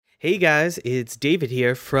Hey guys, it's David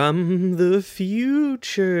here from the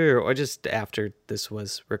future, or just after this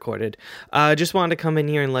was recorded. Just wanted to come in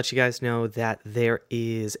here and let you guys know that there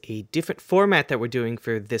is a different format that we're doing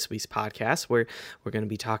for this week's podcast, where we're going to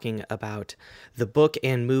be talking about the book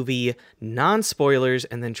and movie non-spoilers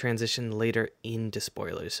and then transition later into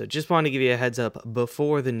spoilers. So just wanted to give you a heads up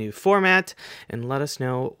before the new format and let us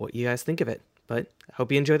know what you guys think of it. But I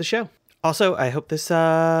hope you enjoy the show. Also, I hope this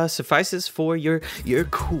suffices for your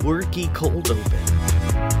quirky cold open.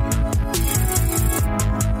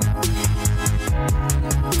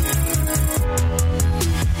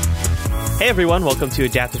 Hey everyone, welcome to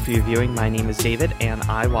Adapted for Your Viewing. My name is David, and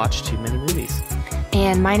I watch too many movies.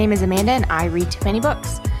 And my name is Amanda, and I read too many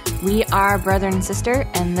books. We are brother and sister,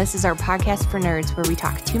 and this is our podcast for nerds, where we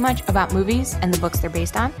talk too much about movies and the books they're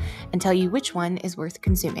based on, and tell you which one is worth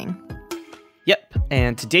consuming. Yep,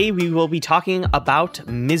 and today we will be talking about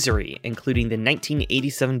Misery, including the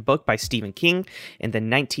 1987 book by Stephen King and the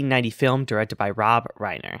 1990 film directed by Rob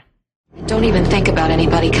Reiner. Don't even think about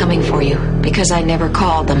anybody coming for you, because I never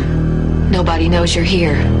called them. Nobody knows you're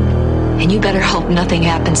here. And you better hope nothing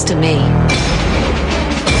happens to me.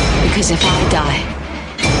 Because if I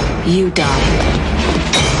die, you die.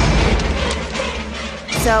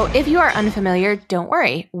 So if you are unfamiliar, don't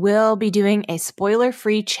worry. We'll be doing a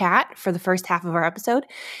spoiler-free chat for the first half of our episode.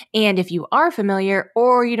 And if you are familiar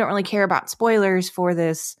or you don't really care about spoilers for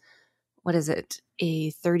this, what is it,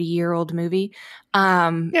 a 30-year-old movie,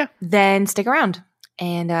 then stick around.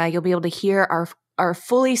 And you'll be able to hear our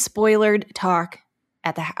fully spoilered talk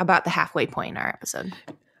at about the halfway point in our episode.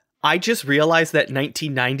 I just realized that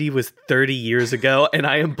 1990 was 30 years ago, and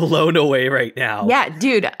I am blown away right now. Yeah,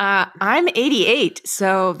 dude, I'm 88,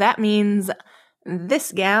 so that means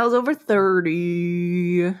this gal's over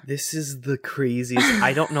 30. This is the craziest.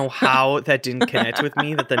 I don't know how that didn't connect with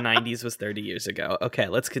me that the 90s was 30 years ago. Okay,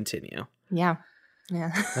 let's continue. Yeah.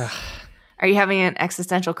 Are you having an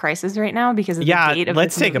existential crisis right now because of the date of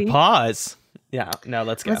let's this take movie? a pause. Yeah, no,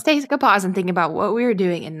 let's go. Let's take a pause and think about what we were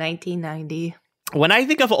doing in 1990. When I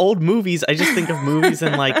think of old movies, I just think of movies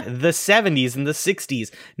in like the 70s and the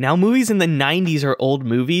 60s. Now movies in the 90s are old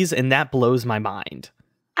movies, and that blows my mind.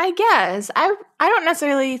 I guess. I don't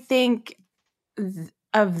necessarily think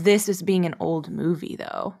of this as being an old movie,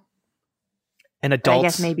 though. An adult? I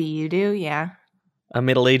guess maybe you do, yeah. A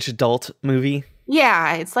middle-aged adult movie?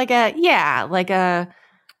 Yeah, it's like a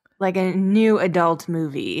new adult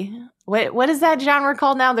movie. What is that genre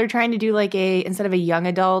called now? They're trying to do instead of a young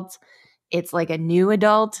adult, it's like a new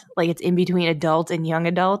adult, like it's in between adult and young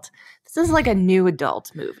adult. This is like a new adult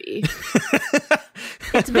movie.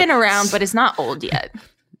 It's been around, but it's not old yet.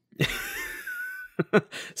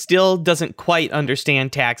 Still doesn't quite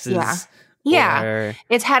understand taxes. Yeah.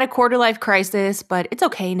 It's had a quarter-life crisis, but it's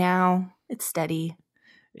okay now. It's steady.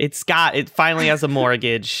 It finally has a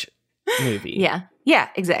mortgage movie. Yeah,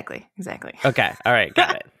 exactly. Okay, all right,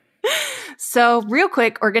 got it. So real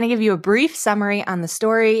quick, we're going to give you a brief summary on the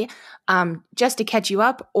story, just to catch you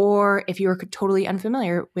up, or if you are totally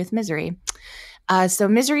unfamiliar with Misery. So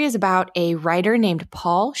Misery is about a writer named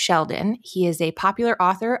Paul Sheldon. He is a popular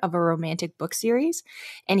author of a romantic book series,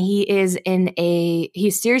 and he's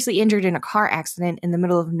seriously injured in a car accident in the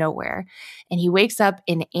middle of nowhere, and he wakes up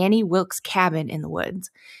in Annie Wilkes' cabin in the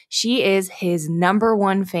woods. She is his number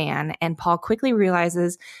one fan, and Paul quickly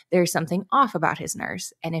realizes there's something off about his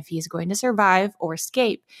nurse, and if he's going to survive or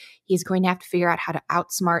escape, he's going to have to figure out how to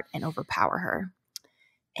outsmart and overpower her.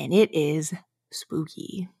 And it is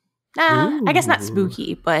spooky. I guess not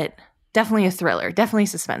spooky, but definitely a thriller. Definitely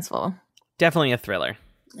suspenseful. Definitely a thriller.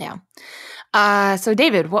 Yeah. So,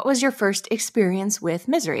 David, what was your first experience with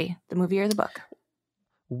Misery, the movie or the book?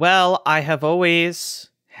 Well, I have always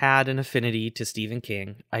had an affinity to Stephen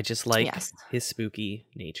King. I just like his spooky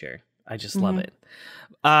nature. I just love it.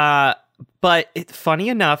 But funny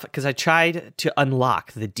enough, because I tried to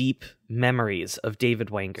unlock the deep memories of David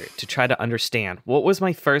Weingart to try to understand what was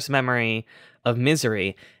my first memory of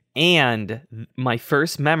Misery. And my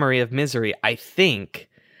first memory of Misery, I think,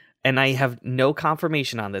 and I have no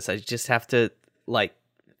confirmation on this, I just have to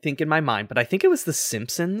think in my mind, but I think it was The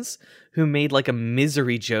Simpsons who made a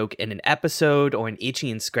misery joke in an episode or an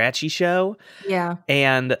Itchy and Scratchy show. Yeah.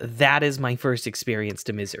 And that is my first experience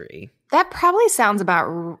to Misery. That probably sounds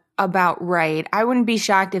about right. I wouldn't be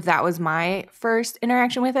shocked if that was my first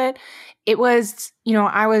interaction with it. It was,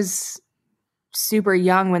 I was super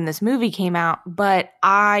young when this movie came out, but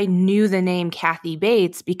I knew the name Kathy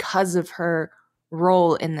Bates because of her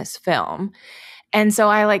role in this film. And so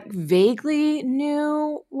I vaguely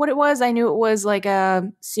knew what it was. I knew it was a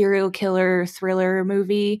serial killer thriller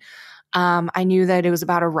movie. I knew that it was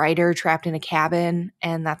about a writer trapped in a cabin,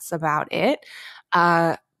 and that's about it.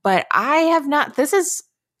 But I have not. This is,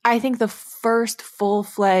 I think, the first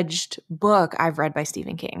full-fledged book I've read by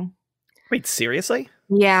Stephen King. Wait, seriously?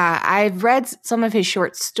 Yeah, I've read some of his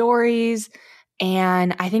short stories,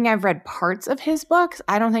 and I think I've read parts of his books.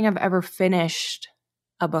 I don't think I've ever finished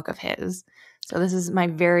a book of his. So this is my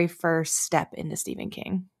very first step into Stephen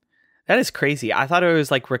King. That is crazy. I thought it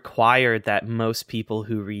was like required that most people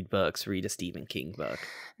who read books read a Stephen King book.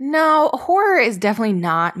 No, horror is definitely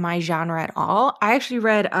not my genre at all. I actually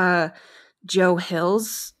read Joe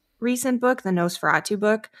Hill's recent book, the Nosferatu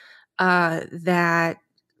book,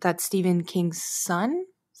 that's Stephen King's son.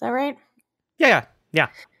 Is that right? Yeah.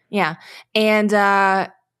 Yeah. And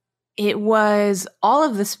it was all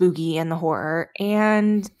of the spooky and the horror,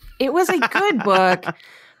 and it was a good book,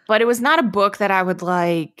 but it was not a book that I would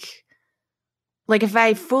like if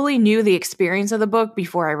I fully knew the experience of the book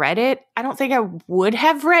before I read it, I don't think I would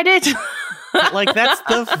have read it. Like, that's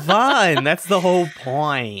the fun. That's the whole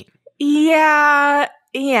point. Yeah.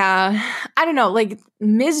 I don't know. Like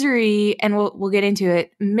Misery, and we'll get into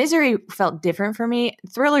it. Misery felt different for me.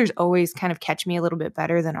 Thrillers always kind of catch me a little bit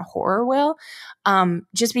better than a horror will,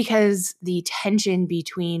 just because the tension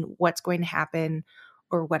between what's going to happen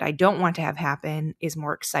or what I don't want to have happen is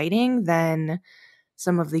more exciting than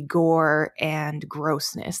some of the gore and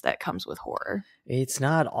grossness that comes with horror. It's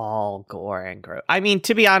not all gore and gross. I mean,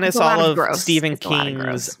 to be honest, a lot of Stephen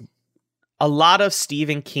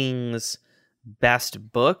King's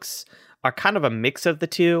best books are kind of a mix of the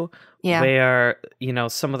two. Yeah. Where,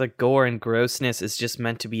 some of the gore and grossness is just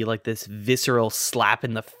meant to be like this visceral slap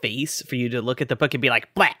in the face for you to look at the book and be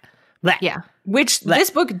like, blah, blah. Yeah. Which this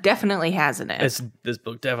book definitely has in it. This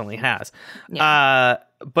book definitely has. Yeah.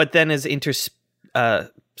 But then is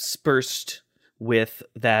interspersed with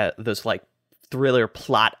those like thriller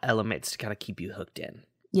plot elements to kind of keep you hooked in.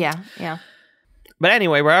 Yeah. But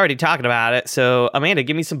anyway, we're already talking about it. So Amanda,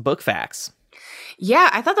 give me some book facts.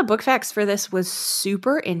 Yeah, I thought the book facts for this was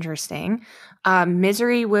super interesting.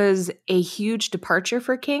 Misery was a huge departure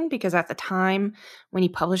for King because at the time when he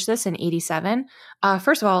published this in 1987,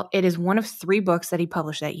 first of all, it is one of 3 books that he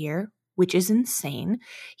published that year, which is insane.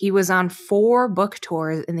 He was on 4 book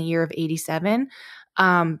tours in the year of 1987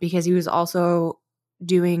 because he was also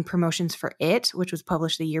doing promotions for It, which was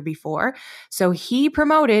published the year before. So he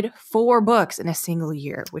promoted 4 books in a single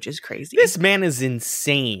year, which is crazy. This man is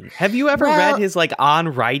insane. Have you ever read his like on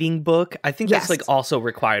writing book? I think that's like also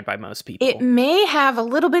required by most people. It may have a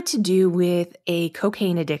little bit to do with a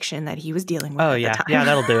cocaine addiction that he was dealing with. Oh, yeah. Yeah,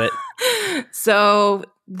 that'll do it. So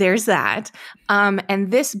there's that. And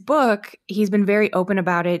this book, he's been very open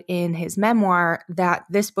about it in his memoir that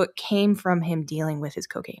this book came from him dealing with his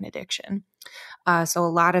cocaine addiction. So a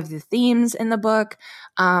lot of the themes in the book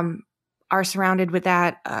are surrounded with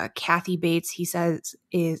that. Kathy Bates, he says,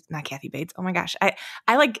 is not Kathy Bates. Oh my gosh. I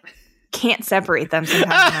like can't separate them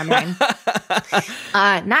sometimes in my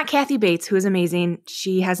mind. Not Kathy Bates, who is amazing.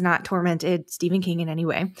 She has not tormented Stephen King in any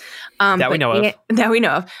way. That we know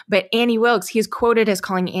of. But Annie Wilkes, he is quoted as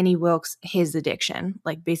calling Annie Wilkes his addiction,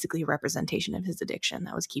 like basically a representation of his addiction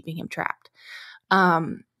that was keeping him trapped.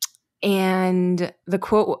 And the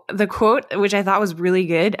quote, which I thought was really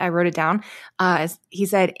good, I wrote it down. He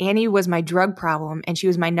said, "Annie was my drug problem and she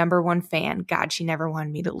was my number 1 fan. God, she never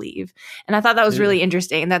wanted me to leave." And I thought that was really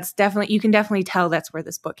interesting. And that's definitely, you can definitely tell that's where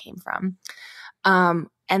this book came from.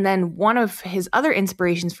 And then one of his other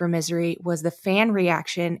inspirations for Misery was the fan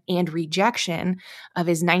reaction and rejection of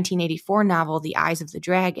his 1984 novel, The Eyes of the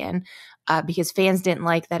Dragon, because fans didn't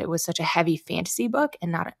like that it was such a heavy fantasy book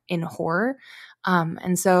and not in horror.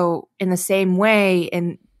 And so in the same way,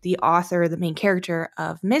 in the author, the main character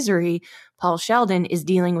of Misery, Paul Sheldon, is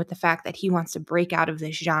dealing with the fact that he wants to break out of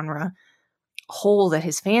this genre hole that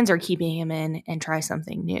his fans are keeping him in and try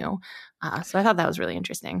something new. So I thought that was really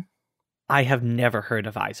interesting. I have never heard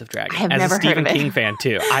of Eyes of Dragon. I have never heard of it. As a Stephen King fan,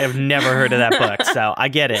 too. I have never heard of that book, so I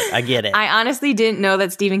get it. I honestly didn't know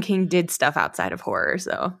that Stephen King did stuff outside of horror,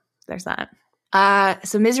 so there's that.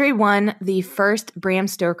 So Misery won the first Bram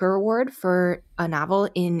Stoker Award for a novel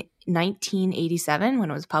in 1987 when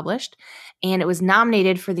it was published, and it was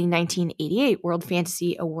nominated for the 1988 World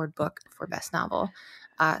Fantasy Award book for Best Novel.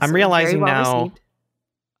 I'm realizing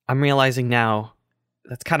now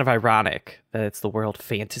that's kind of ironic that it's the World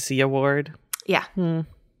Fantasy Award. Yeah.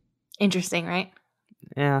 Interesting, right?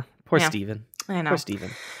 Yeah. Poor Stephen. I know. Poor Stephen.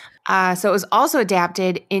 So it was also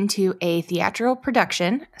adapted into a theatrical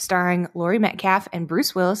production starring Laurie Metcalf and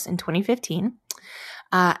Bruce Willis in 2015.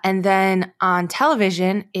 And then on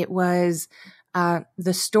television, it was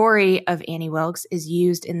The story of Annie Wilkes is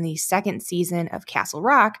used in the second season of Castle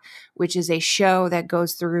Rock, which is a show that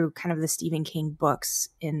goes through kind of the Stephen King books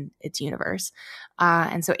in its universe.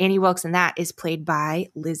 And so Annie Wilkes in that is played by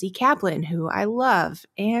Lizzie Kaplan, who I love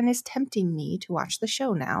and is tempting me to watch the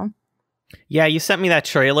show now. Yeah, you sent me that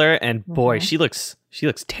trailer, and boy, she looks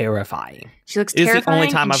terrifying. She looks terrifying. It's the only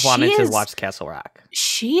time I've wanted to watch Castle Rock.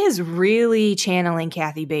 She is really channeling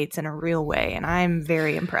Kathy Bates in a real way, and I'm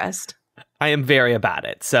very impressed. I am very about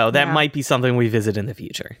it. So that might be something we visit in the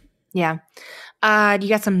future. Yeah. Do you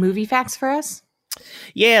got some movie facts for us?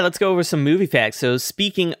 Yeah, let's go over some movie facts. So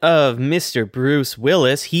speaking of Mr. Bruce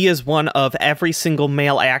Willis, he is one of every single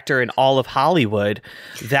male actor in all of Hollywood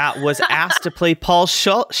that was asked to play Paul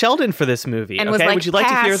Sheldon for this movie. And okay, like, would you like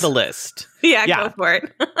to hear the list? Yeah, go for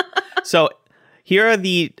it. So here are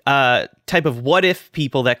the type of what-if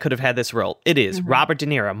people that could have had this role. It is Robert De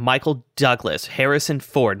Niro, Michael Douglas, Harrison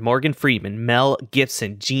Ford, Morgan Freeman, Mel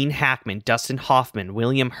Gibson, Gene Hackman, Dustin Hoffman,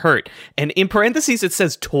 William Hurt. And in parentheses, it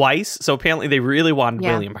says twice, so apparently they really wanted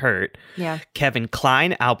William Hurt. Yeah. Kevin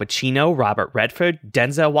Kline, Al Pacino, Robert Redford,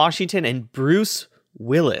 Denzel Washington, and Bruce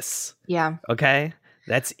Willis. Yeah. Okay?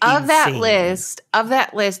 That's insane. Of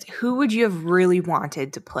that list, who would you have really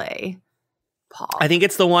wanted to play Paul? I think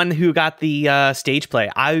it's the one who got the stage play.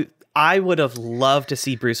 I would have loved to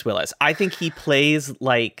see Bruce Willis. I think he plays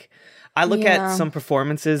like, I look at some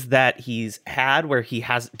performances that he's had where he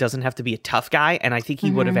doesn't have to be a tough guy, and I think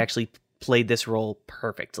he would have actually played this role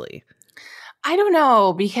perfectly. I don't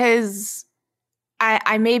know, because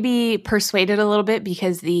I may be persuaded a little bit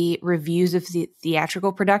because the reviews of the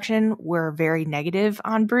theatrical production were very negative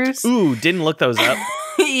on Bruce. Ooh, didn't look those up.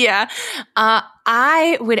 Yeah.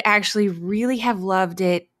 I would actually really have loved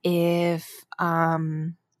it if,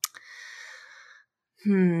 from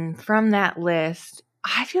that list,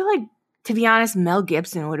 I feel like, to be honest, Mel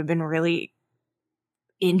Gibson would have been really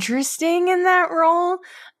interesting in that role.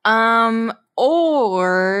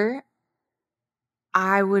 Or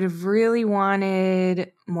I would have really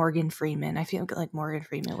wanted Morgan Freeman. I feel like Morgan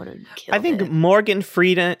Freeman would have killed it. I think Morgan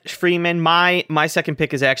Freeman, my second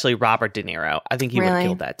pick is actually Robert De Niro. I think he would have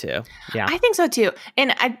killed that too. Yeah. I think so too.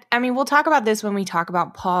 And I mean, we'll talk about this when we talk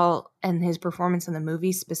about Paul and his performance in the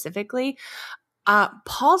movie specifically.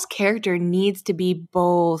 Paul's character needs to be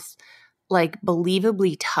both like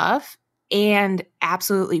believably tough and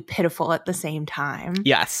absolutely pitiful at the same time.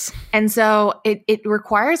 Yes. And so it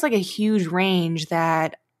requires like a huge range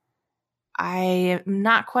that I am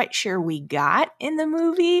not quite sure we got in the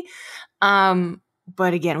movie.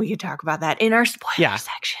 But again, we could talk about that in our spoiler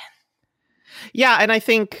section. Yeah, and I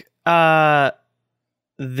think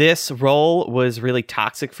this role was really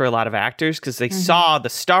toxic for a lot of actors because they saw the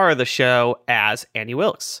star of the show as Annie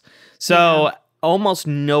Wilkes. So almost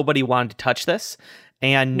nobody wanted to touch this.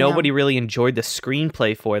 And nobody really enjoyed the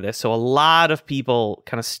screenplay for this. So a lot of people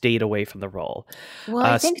kind of stayed away from the role. Well,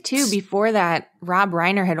 I think, too, before that, Rob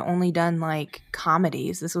Reiner had only done, like,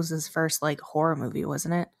 comedies. This was his first, like, horror movie,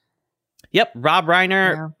 wasn't it? Yep. Rob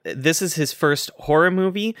Reiner, this is his first horror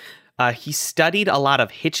movie. He studied a lot of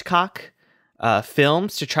Hitchcock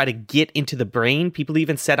films to try to get into the brain. People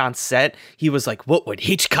even said on set, he was like, what would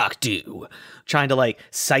Hitchcock do? Trying to like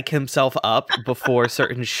psych himself up before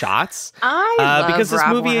certain shots. I love because this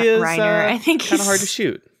Rob movie is Reiner. I think kind of hard to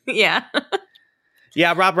shoot. Yeah.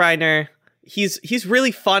 Yeah, Rob Reiner. He's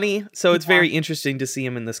really funny, so it's very interesting to see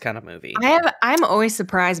him in this kind of movie. I'm always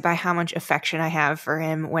surprised by how much affection I have for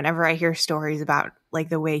him whenever I hear stories about like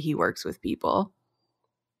the way he works with people.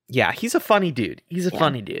 Yeah, he's a funny dude. He's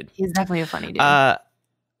funny dude. He's definitely a funny dude.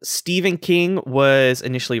 Stephen King was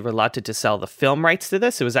initially reluctant to sell the film rights to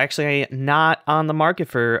this. It was actually not on the market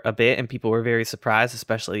for a bit, and people were very surprised,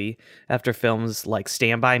 especially after films like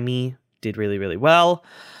Stand By Me did really, really well.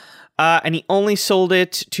 And he only sold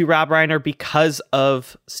it to Rob Reiner because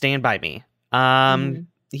of Stand By Me.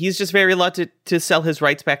 He's just very reluctant to sell his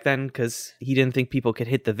rights back then because he didn't think people could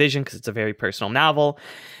hit the vision because it's a very personal novel.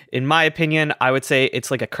 In my opinion, I would say it's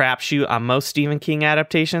like a crapshoot on most Stephen King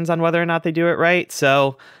adaptations on whether or not they do it right.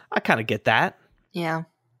 So I kind of get that. Yeah.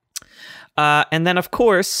 And then, of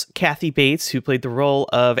course, Kathy Bates, who played the role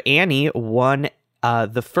of Annie, won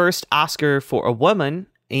the first Oscar for a woman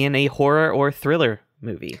in a horror or thriller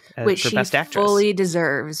movie, which for Best Actress. She fully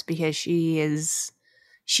deserves because she is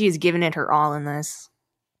giving it her all in this.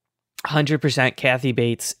 100% Kathy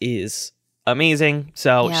Bates is amazing.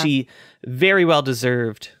 So she very well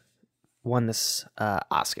deserved won this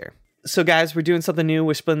Oscar. So guys, we're doing something new.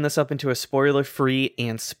 We're splitting this up into a spoiler-free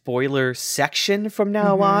and spoiler section from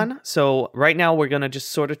now on. So right now we're going to just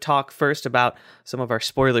sort of talk first about some of our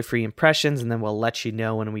spoiler-free impressions, and then we'll let you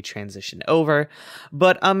know when we transition over.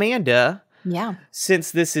 But Amanda, Yeah.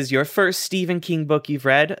 Since this is your first Stephen King book you've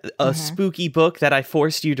read, a spooky book that I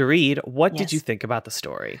forced you to read, what did you think about the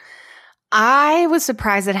story? I was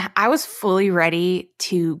surprised that I was fully ready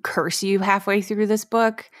to curse you halfway through this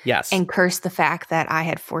book. Yes. And curse the fact that I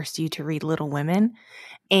had forced you to read Little Women.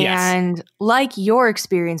 And like your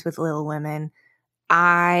experience with Little Women,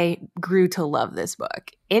 I grew to love this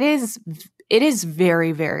book. It is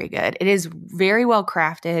very, very good. It is very well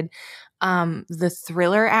crafted. The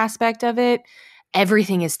thriller aspect of it,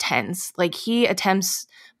 everything is tense. Like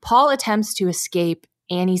Paul attempts to escape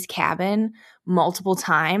Annie's cabin multiple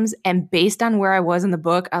times. And based on where I was in the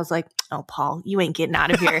book, I was like, oh, Paul, you ain't getting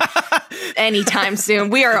out of here anytime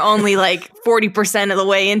soon. We are only like 40% of the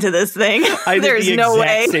way into this thing. There's no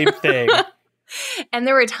way. Same thing. And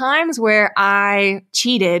there were times where I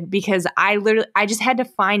cheated because I just had to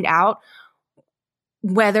find out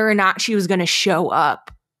whether or not she was going to show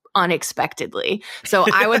up unexpectedly. So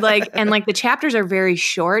I would and the chapters are very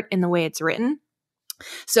short in the way it's written.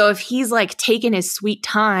 So if he's like taking his sweet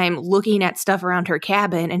time looking at stuff around her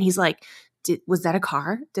cabin and he's like, was that a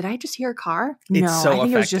car? Did I just hear a car? It's no, so I think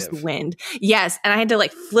effective. It was just wind. Yes. And I had to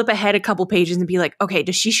like flip ahead a couple pages and be like, okay,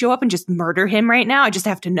 does she show up and just murder him right now? I just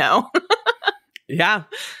have to know. Yeah.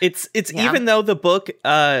 It's even though the book,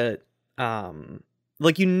 Paul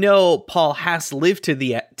has to live till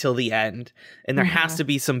the end, and there has to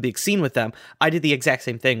be some big scene with them. I did the exact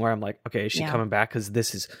same thing where I'm like, okay, is she coming back? Because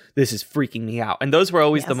this is freaking me out. And those were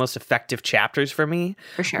always the most effective chapters for me,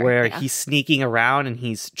 for sure, where he's sneaking around and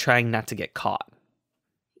he's trying not to get caught.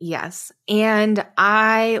 Yes, and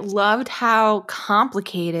I loved how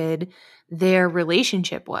complicated their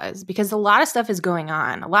relationship was, because a lot of stuff is going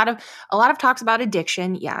on. A lot of talks about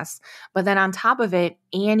addiction, yes. But then on top of it,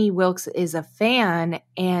 Annie Wilkes is a fan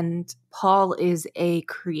and Paul is a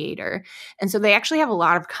creator. And so they actually have a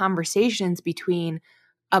lot of conversations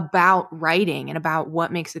about writing and about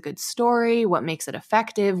what makes a good story, what makes it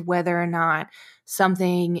effective, whether or not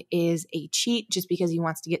something is a cheat just because he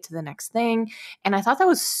wants to get to the next thing. And I thought that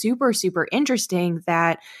was super, super interesting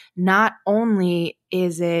that not only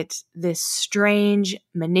is it this strange,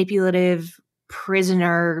 manipulative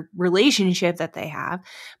prisoner relationship that they have,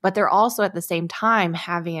 but they're also at the same time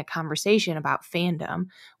having a conversation about fandom,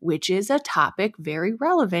 which is a topic very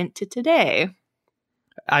relevant to today.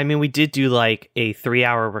 I mean, we did do like a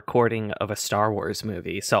 3-hour recording of a Star Wars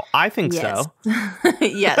movie, so I think so.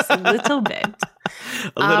 Yes, a little bit.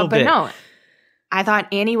 A little bit. But no, I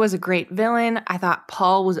thought Annie was a great villain. I thought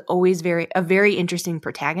Paul was always a very interesting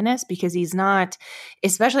protagonist, because he's not,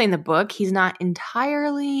 especially in the book, he's not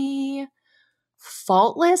entirely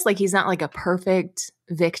faultless. Like, he's not like a perfect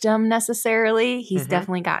victim necessarily. He's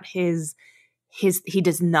definitely got he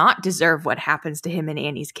does not deserve what happens to him in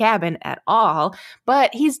Annie's cabin at all, but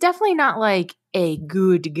he's definitely not like a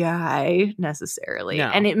good guy necessarily. No,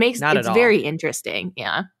 and it's very interesting.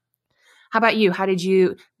 Yeah. How about you? How did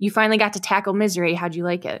you finally got to tackle Misery? How'd you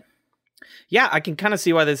like it? Yeah, I can kind of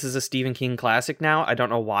see why this is a Stephen King classic now. I don't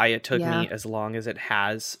know why it took me as long as it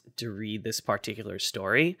has to read this particular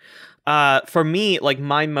story. For me, like,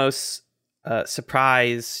 my most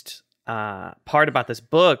surprised part about this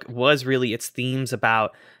book was really its themes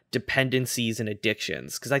about dependencies and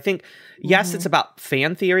addictions. Because I think, yes, it's about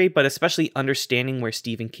fan theory, but especially understanding where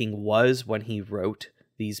Stephen King was when he wrote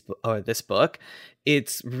this book.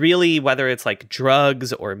 It's really, whether it's like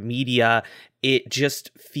drugs or media, it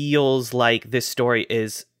just feels like this story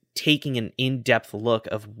is taking an in-depth look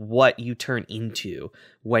of what you turn into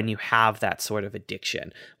when you have that sort of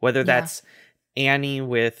addiction, whether that's Annie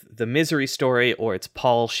with the Misery story or it's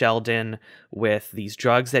Paul Sheldon with these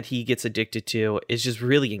drugs that he gets addicted to, is just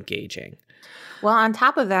really engaging. Well, on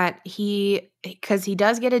top of that, because he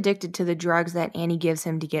does get addicted to the drugs that Annie gives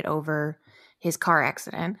him to get over his car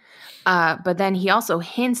accident. But then he also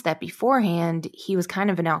hints that beforehand, he was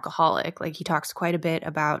kind of an alcoholic. Like, he talks quite a bit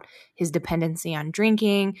about his dependency on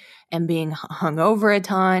drinking and being hungover a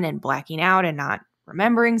ton and blacking out and not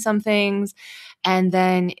remembering some things. And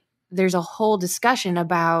then there's a whole discussion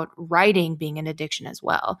about writing being an addiction as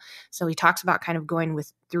well. So he talks about kind of going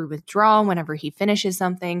through withdrawal whenever he finishes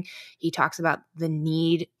something. He talks about the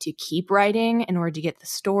need to keep writing in order to get the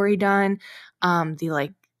story done.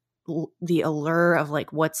 The allure of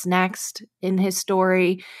like what's next in his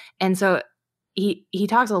story. And so he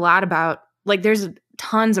talks a lot about, like, there's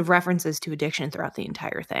tons of references to addiction throughout the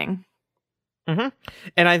entire thing. And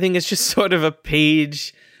I think it's just sort of a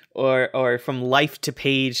page or from life to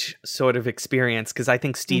page sort of experience, because I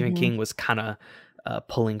think Stephen King was kind of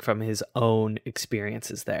pulling from his own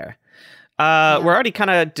experiences there. We're already kind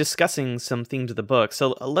of discussing some themes of the book,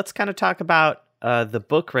 so let's kind of talk about the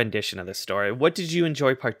book rendition of the story. What did you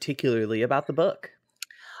enjoy particularly about the book?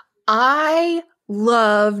 I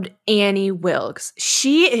loved Annie Wilkes.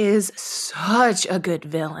 She is such a good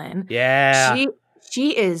villain. Yeah.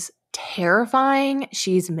 She is terrifying.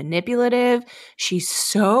 She's manipulative. She's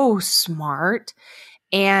so smart.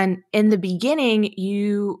 And in the beginning,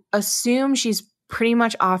 you assume she's pretty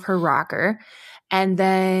much off her rocker. And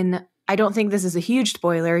then, I don't think this is a huge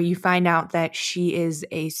spoiler, you find out that she is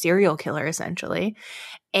a serial killer, essentially.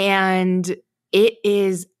 And it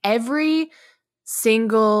is every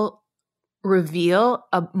single reveal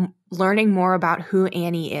of learning more about who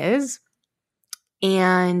Annie is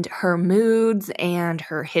and her moods and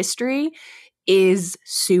her history is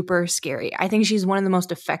super scary. I think she's one of the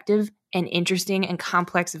most effective and interesting and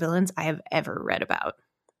complex villains I have ever read about.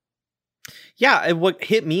 Yeah, and what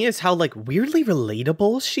hit me is how like weirdly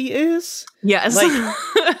relatable she is. Yes. Like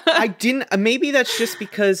I didn't maybe that's just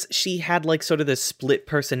because she had like sort of this split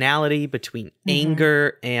personality between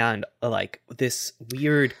anger and like this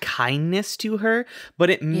weird kindness to her,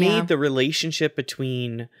 but it made the relationship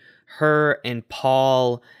between her and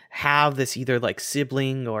Paul have this either like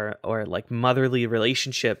sibling or like motherly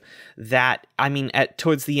relationship that, I mean,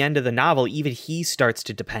 towards the end of the novel, even he starts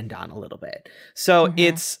to depend on a little bit. So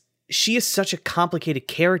she is such a complicated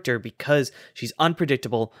character because she's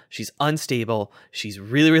unpredictable, she's unstable, she's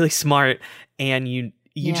really, really smart, and you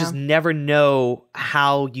just never know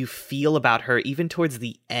how you feel about her, even towards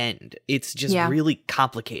the end. It's just really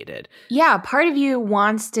complicated. Yeah, part of you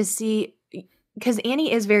wants to see, because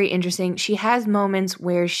Annie is very interesting. She has moments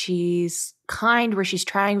where she's kind, where she's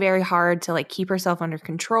trying very hard to like keep herself under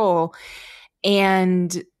control.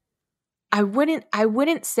 And I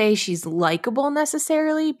wouldn't say she's likable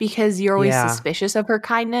necessarily, because you're always suspicious of her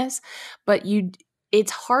kindness, but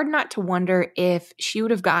it's hard not to wonder if she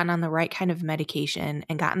would have gotten on the right kind of medication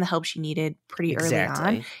and gotten the help she needed pretty early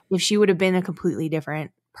on, if she would have been a completely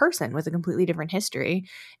different person with a completely different history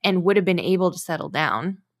and would have been able to settle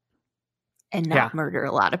down and not murder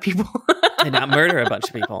a lot of people. And not murder a bunch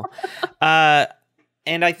of people.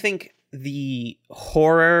 And I think the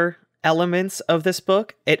horror elements of this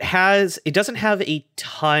book, it doesn't have a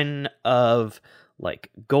ton of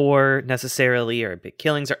like gore necessarily or big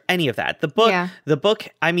killings or any of that. The book,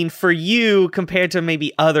 I mean, for you compared to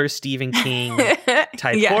maybe other Stephen King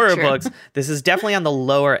type horror books, this is definitely on the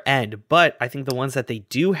lower end, but I think the ones that they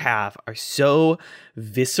do have are so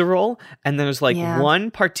visceral. And there's like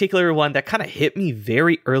one particular one that kind of hit me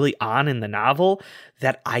very early on in the novel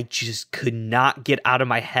that I just could not get out of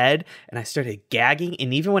my head, and I started gagging.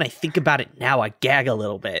 And even when I think about it now, I gag a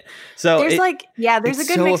little bit. So there's a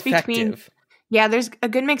good mix between there's a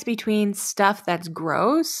good mix between stuff that's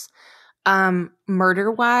gross,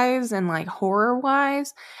 murder-wise and like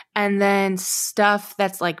horror-wise, and then stuff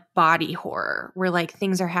that's like body horror, where like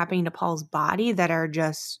things are happening to Paul's body that are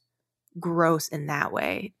just gross in that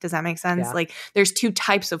way. Does that make sense? Yeah. Like there's two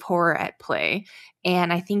types of horror at play,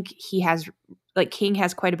 and I think King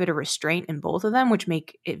has quite a bit of restraint in both of them, which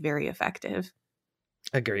make it very effective.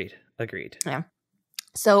 Agreed. Yeah.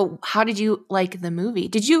 So how did you like the movie?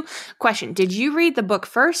 Did you read the book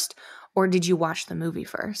first or did you watch the movie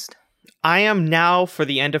first? I am now, for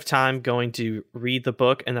the end of time, going to read the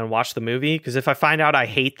book and then watch the movie, because if I find out I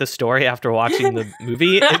hate the story after watching the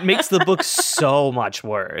movie, it makes the book so much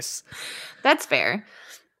worse. That's fair.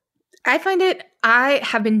 I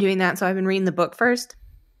have been doing that, so I've been reading the book first,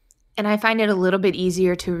 and I find it a little bit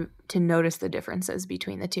easier to notice the differences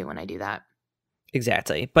between the two when I do that.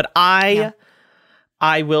 Exactly. But I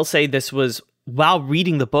will say this was, while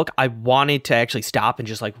reading the book, I wanted to actually stop and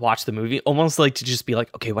just like watch the movie, almost like to just be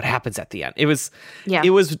like, okay, what happens at the end? It was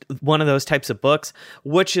one of those types of books,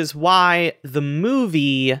 which is why the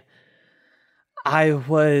movie I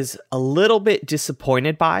was a little bit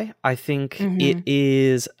disappointed by. I think it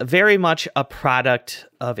is very much a product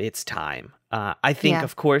of its time. I think,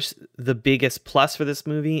 of course, the biggest plus for this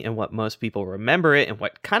movie and what most people remember it and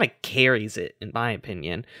what kind of carries it, in my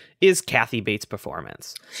opinion, is Kathy Bates'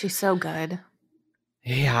 performance. She's so good.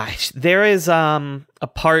 Yeah, there is a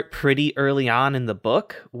part pretty early on in the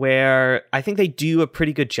book where I think they do a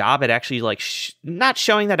pretty good job at actually like not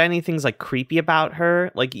showing that anything's like creepy about her.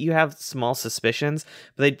 Like you have small suspicions,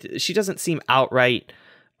 but she doesn't seem outright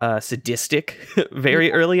sadistic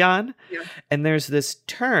very early on. Yeah. And there's this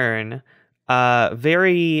turn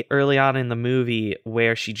very early on in the movie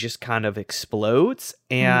where she just kind of explodes,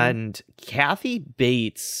 and Kathy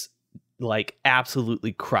Bates like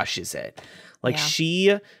absolutely crushes it. Like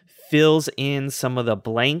she fills in some of the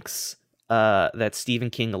blanks that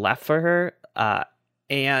Stephen King left for her,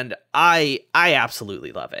 and I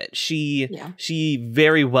absolutely love it. She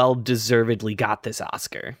very well deservedly got this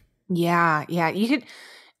Oscar. Yeah,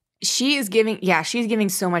 she's giving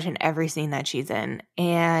so much in every scene that she's in.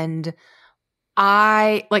 And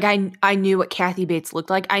I knew what Kathy Bates looked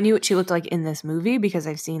like. I knew what she looked like in this movie because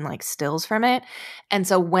I've seen like stills from it. And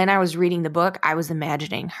so when I was reading the book, I was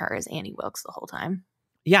imagining her as Annie Wilkes the whole time.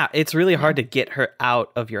 Yeah, it's really hard to get her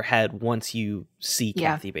out of your head once you see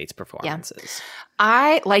Kathy Bates' performances.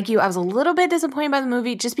 I, like you, I was a little bit disappointed by the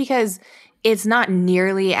movie just because it's not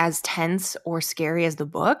nearly as tense or scary as the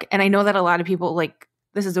book. And I know that a lot of people, like,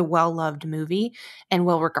 this is a well-loved movie and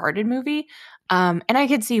well-regarded movie. And I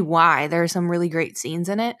could see why. There are some really great scenes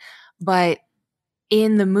in it. But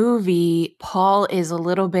in the movie, Paul is a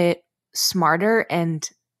little bit smarter and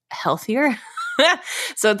healthier.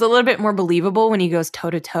 So it's a little bit more believable when he goes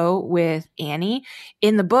toe-to-toe with Annie.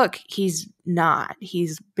 In the book, he's not.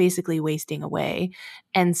 He's basically wasting away.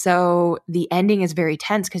 And so the ending is very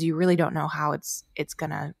tense because you really don't know how it's going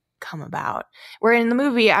to come about. Where in the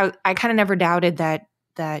movie, I kind of never doubted that,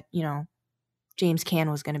 James Caan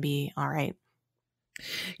was going to be all right.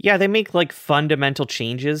 Yeah, they make like fundamental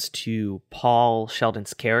changes to Paul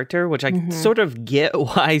Sheldon's character, which I sort of get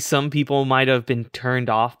why some people might have been turned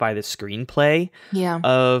off by the screenplay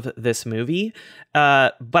of this movie.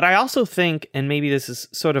 But I also think, and maybe this is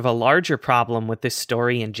sort of a larger problem with this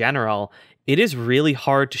story in general, it is really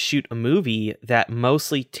hard to shoot a movie that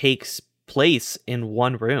mostly takes place in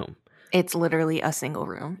one room. It's literally a single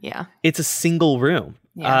room. Yeah. It's a single room.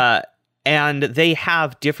 Yeah. And they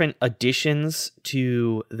have different additions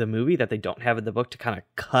to the movie that they don't have in the book to kind of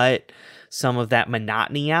cut some of that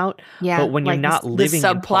monotony out. Yeah, but when you're not living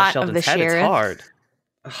in Paul Sheldon's head, it's hard.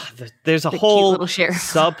 There's a whole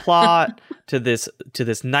subplot to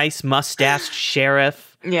this nice mustached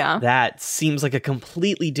sheriff. Yeah, that seems like a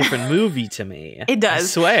completely different movie to me. It does,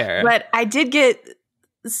 I swear. But I did get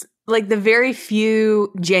like the very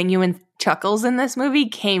few genuine chuckles in this movie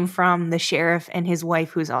came from the sheriff and his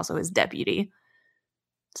wife, who's also his deputy.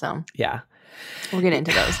 So yeah, we'll get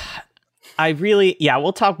into those.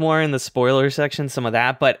 We'll talk more in the spoiler section, some of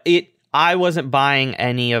that, but I wasn't buying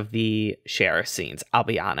any of the sheriff scenes, I'll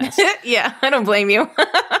be honest. Yeah, I don't blame you.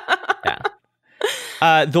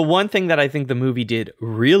 Yeah. The one thing that I think the movie did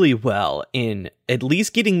really well in at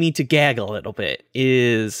least getting me to gag a little bit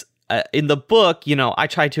is in the book, I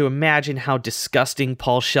tried to imagine how disgusting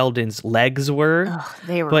Paul Sheldon's legs were. Ugh,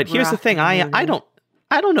 they were. But here's the thing: I don't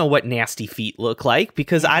know what nasty feet look like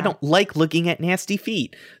because I don't like looking at nasty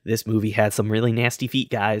feet. This movie had some really nasty feet,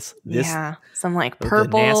 guys. Some like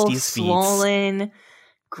purple, swollen,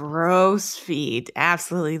 gross feet.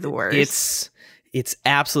 Absolutely the worst. It's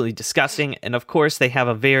absolutely disgusting, and of course they have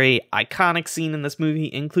a very iconic scene in this movie,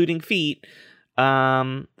 including feet.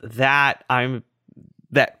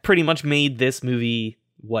 That pretty much made this movie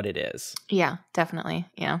what it is. Yeah, definitely.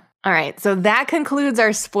 Yeah. All right. So that concludes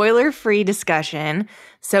our spoiler-free discussion.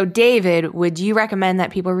 So David, would you recommend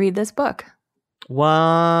that people read this book?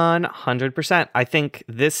 100%. I think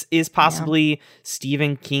this is possibly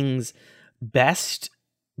Stephen King's best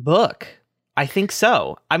book. I think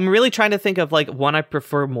so. I'm really trying to think of like one I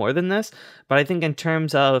prefer more than this, but I think in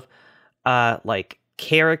terms of like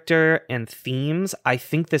character and themes, I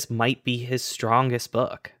think this might be his strongest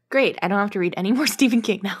book. Great. I don't have to read any more Stephen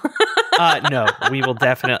King now. No, we will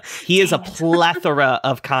definitely. He is a plethora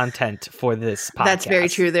of content for this podcast. That's very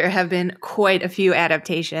true. There have been quite a few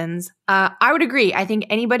adaptations. I would agree. I think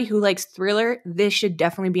anybody who likes thriller, this should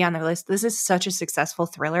definitely be on their list. This is such a successful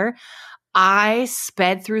thriller. I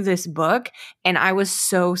sped through this book and I was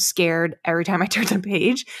so scared every time I turned a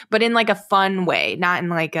page, but in like a fun way, not in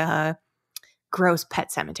like a gross Pet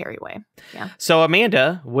Sematary way. Yeah. So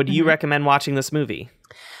Amanda, would you recommend watching this movie?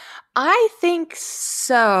 I think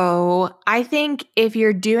so. I think if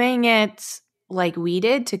you're doing it like we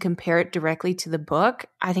did to compare it directly to the book,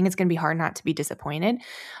 I think it's going to be hard not to be disappointed.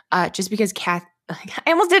 Just because I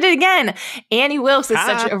almost did it again. Annie Wilkes is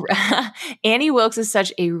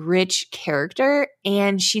such a rich character,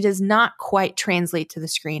 and she does not quite translate to the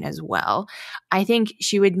screen as well. I think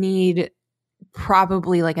she would need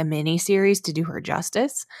probably like a mini series to do her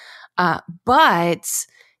justice. But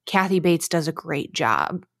Kathy Bates does a great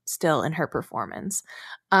job still in her performance.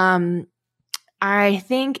 I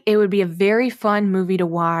think it would be a very fun movie to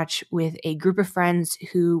watch with a group of friends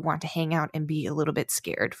who want to hang out and be a little bit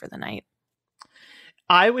scared for the night.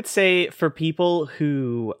 I would say for people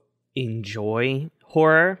who enjoy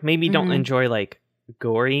horror, maybe don't enjoy like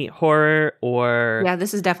gory horror or... Yeah,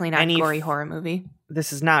 this is definitely not a gory horror movie.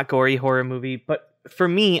 This is not gory horror movie, but for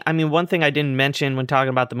me, I mean, one thing I didn't mention when talking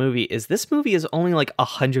about the movie is this movie is only like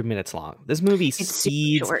 100 minutes long. This movie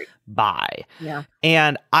speeds by. Yeah.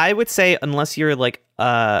 And I would say, unless you're like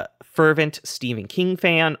a fervent Stephen King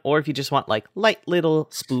fan, or if you just want like light little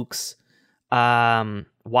spooks,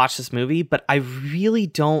 watch this movie. But I really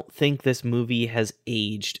don't think this movie has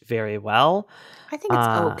aged very well. I think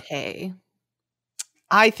it's okay.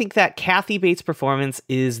 I think that Kathy Bates' performance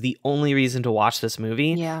is the only reason to watch this movie.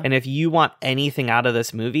 Yeah. And if you want anything out of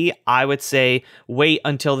this movie, I would say wait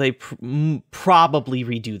until they probably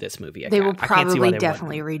redo this movie again. They will probably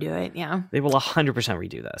definitely redo it, yeah. They will 100%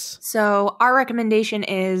 redo this. So our recommendation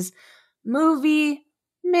is movie,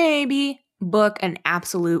 maybe, book, an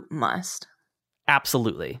absolute must.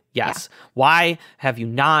 Absolutely, yes. Yeah. Why have you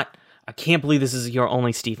not? I can't believe this is your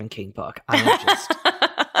only Stephen King book. I am just...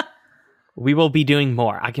 We will be doing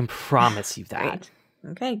more. I can promise you that.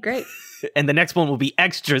 Great. Okay, great. And the next one will be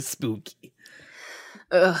extra spooky.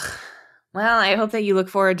 Ugh. Well, I hope that you look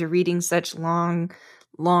forward to reading such long,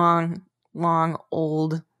 old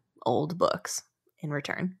books in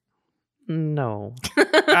return. No. All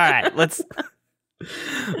right, let's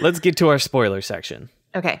get to our spoiler section.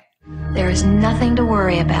 Okay. There is nothing to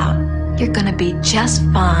worry about. You're gonna be just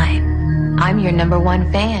fine. I'm your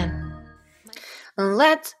 #1 fan.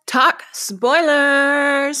 Let's talk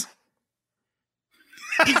spoilers.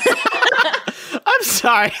 I'm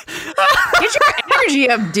sorry. Get your energy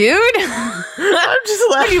up, dude. I'm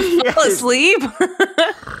just laughing. You fall asleep.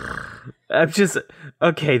 I'm just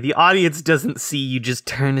okay. The audience doesn't see you just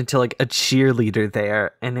turn into like a cheerleader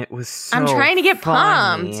there, and it was so I'm trying to get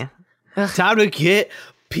funny. Pumped. Time to get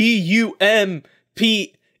PUMPED.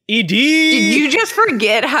 Did you just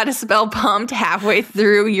forget how to spell pumped halfway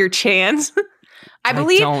through your chants? I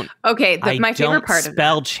believe. My favorite part of that.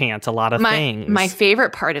 Spell chant a lot of things. My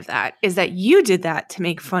favorite part of that is that you did that to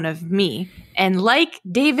make fun of me, and like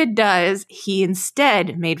David does, he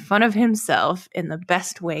instead made fun of himself in the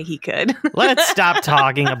best way he could. Let's stop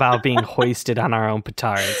talking about being hoisted on our own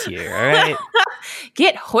petards here. All right,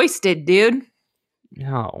 get hoisted, dude.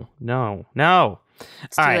 No.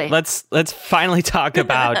 All right, let's finally talk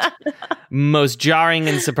about most jarring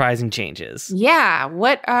and surprising changes. Yeah,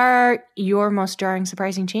 what are your most jarring,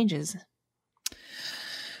 surprising changes?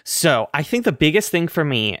 So I think the biggest thing for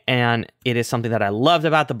me, and it is something that I loved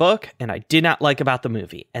about the book and I did not like about the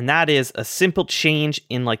movie, and that is a simple change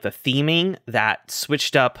in like the theming that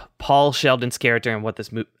switched up Paul Sheldon's character and what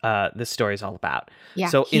this story is all about. Yeah,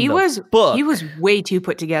 so he was way too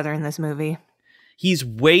put together in this movie. He's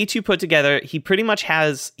way too put together. He pretty much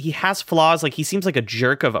has flaws. Like he seems like a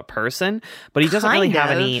jerk of a person, but he doesn't really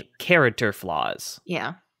have any character flaws.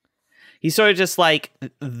 Yeah. He's sort of just like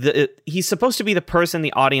he's supposed to be the person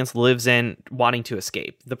the audience lives in wanting to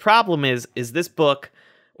escape. The problem is this book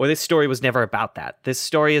or this story was never about that. This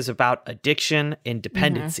story is about addiction and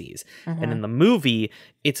dependencies. Mm-hmm. And in the movie,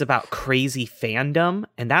 it's about crazy fandom,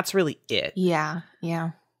 and that's really it. Yeah.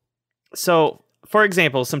 So, for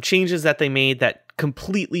example, some changes that they made that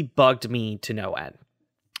completely bugged me to no end.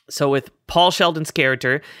 So with Paul Sheldon's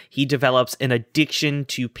character, he develops an addiction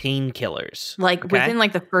to painkillers. Within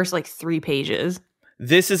the first 3 pages.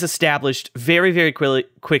 This is established very, very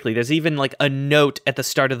quickly. There's even a note at the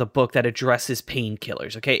start of the book that addresses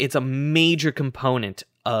painkillers. Okay, it's a major component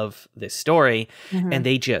of this story, and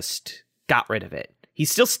they just got rid of it. He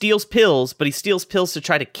still steals pills, but he steals pills to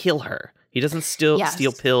try to kill her. He doesn't steal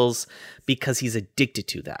pills because he's addicted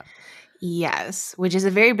to them. Yes, which is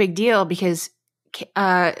a very big deal because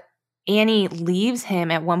Annie leaves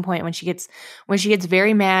him at one point when she gets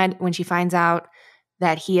very mad when she finds out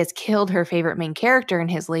that he has killed her favorite main character in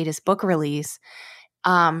his latest book release.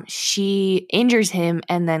 She injures him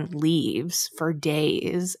and then leaves for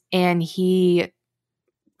days, and he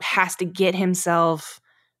has to get himself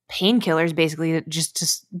painkillers basically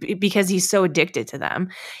just because he's so addicted to them.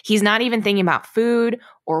 He's not even thinking about food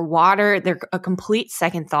or water. They're a complete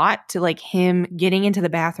second thought to him getting into the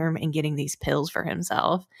bathroom and getting these pills for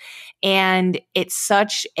himself. And it's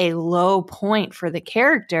such a low point for the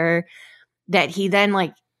character that he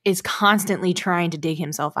then is constantly trying to dig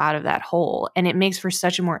himself out of that hole. And it makes for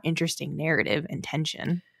such a more interesting narrative and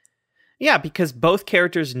tension. Yeah, because both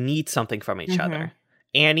characters need something from each other.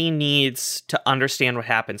 Annie needs to understand what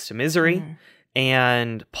happens to Misery,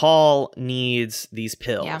 and Paul needs these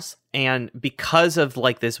pills. Yeah. And because of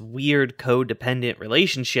this weird codependent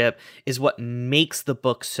relationship is what makes the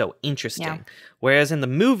book so interesting. Yeah. Whereas in the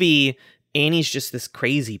movie, Annie's just this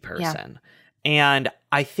crazy person. And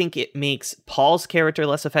I think it makes Paul's character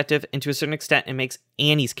less effective, and to a certain extent, it makes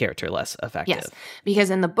Annie's character less effective. Yes, because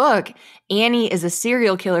in the book, Annie is a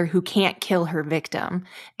serial killer who can't kill her victim.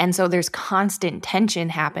 And so there's constant tension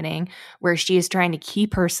happening where she is trying to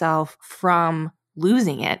keep herself from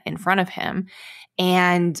losing it in front of him.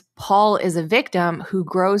 And Paul is a victim who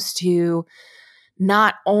grows to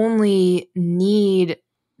not only need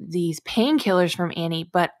these painkillers from Annie,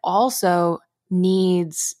 but also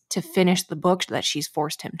needs to finish the book that she's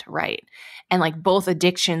forced him to write. And like both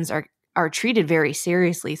addictions are treated very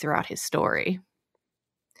seriously throughout his story.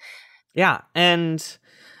 Yeah, and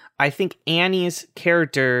I think Annie's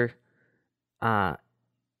character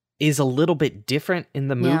is a little bit different in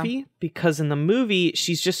the movie because in the movie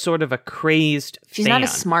she's just sort of a crazed She's fan. not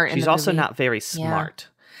as smart. She's also not very smart.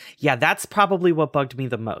 Yeah, that's probably what bugged me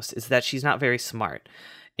the most, is that she's not very smart.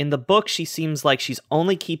 In the book, she seems like she's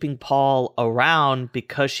only keeping Paul around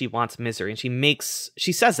because she wants Misery. And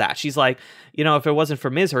she says that. She's like, if it wasn't for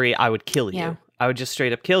Misery, I would kill you. Yeah. I would just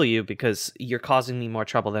straight up kill you because you're causing me more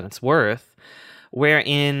trouble than it's worth. Where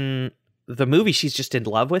in the movie, she's just in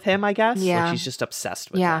love with him, I guess. Yeah. Like she's just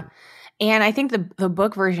obsessed with him. And I think the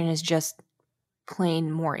book version is just plain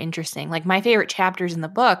more interesting. Like my favorite chapters in the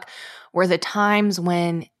book were the times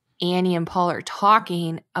when Annie and Paul are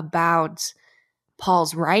talking about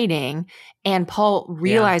Paul's writing, and Paul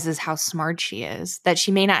realizes how smart she is, that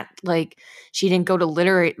she may not she didn't go to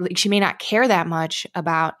literary, she may not care that much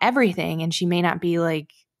about everything, and she may not be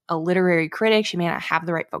like a literary critic, she may not have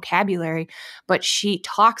the right vocabulary, but she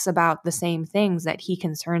talks about the same things that he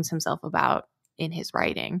concerns himself about in his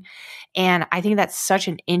writing. And I think that's such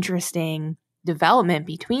an interesting development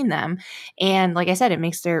between them. And like I said, it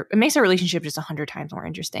makes their relationship just 100 times more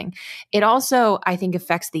interesting. It also, I think,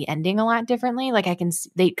 affects the ending a lot differently. Like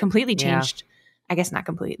they completely changed, I guess not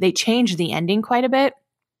completely, they changed the ending quite a bit,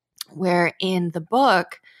 where in the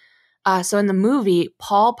book, so in the movie,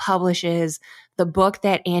 Paul publishes the book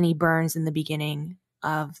that Annie burns in the beginning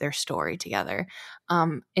of their story together.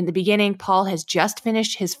 In the beginning, Paul has just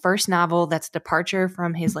finished his first novel that's departure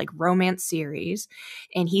from his romance series,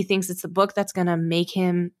 and he thinks it's a book that's going to make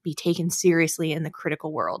him be taken seriously in the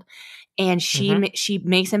critical world. And she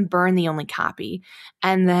makes him burn the only copy.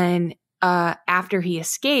 And then after he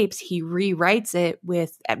escapes, he rewrites it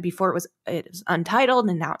before it was untitled,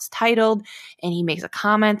 and now it's titled. And he makes a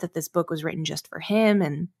comment that this book was written just for him,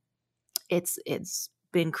 and it's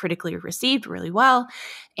been critically received really well,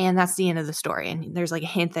 and that's the end of the story. And there's a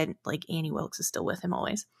hint that Annie Wilkes is still with him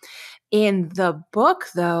always. In the book,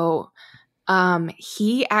 though,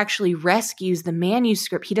 he actually rescues the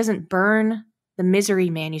manuscript. He doesn't burn the Misery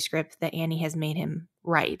manuscript that Annie has made him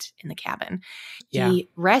write in the cabin. Yeah.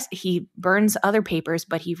 He burns other papers,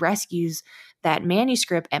 but he rescues that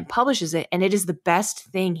manuscript and publishes it, and it is the best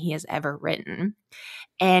thing he has ever written.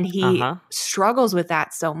 And he struggles with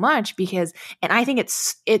that so much because, and I think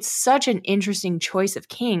it's such an interesting choice of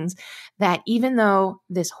King's, that even though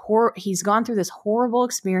he's gone through this horrible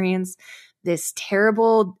experience, this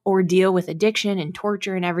terrible ordeal with addiction and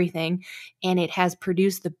torture and everything, and it has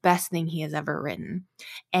produced the best thing he has ever written.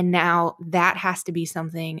 And now that has to be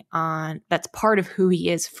something that's part of who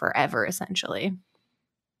he is forever, essentially.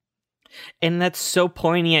 And that's so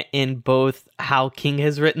poignant in both how King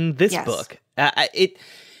has written this book.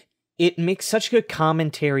 It makes such good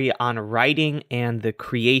commentary on writing and the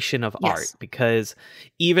creation of art, because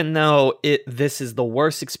even though this is the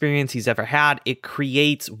worst experience he's ever had, it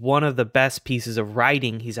creates one of the best pieces of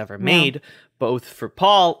writing he's ever made, both for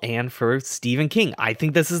Paul and for Stephen King. I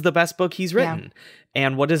think this is the best book he's written.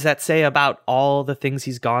 And what does that say about all the things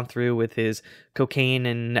he's gone through with his cocaine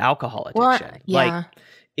and alcohol addiction?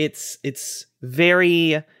 It's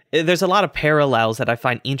very... There's a lot of parallels that I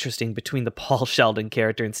find interesting between the Paul Sheldon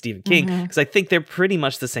character and Stephen King, because I think they're pretty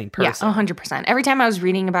much the same person. Yeah, 100%. Every time I was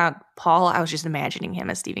reading about Paul, I was just imagining him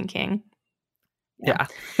as Stephen King. Yeah.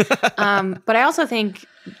 But I also think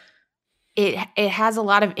it has a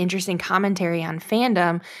lot of interesting commentary on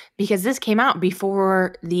fandom, because this came out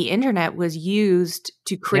before the internet was used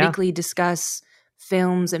to critically discuss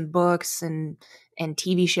films and books and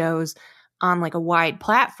TV shows on a wide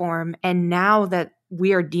platform. And now that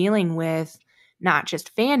we are dealing with not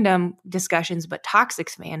just fandom discussions, but toxic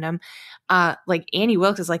fandom, Annie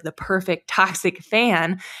Wilkes is the perfect toxic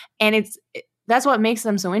fan. And that's what makes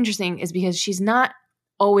them so interesting, is because she's not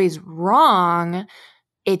always wrong.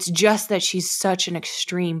 It's just that she's such an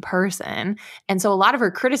extreme person. And so a lot of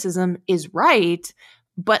her criticism is right,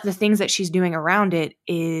 but the things that she's doing around it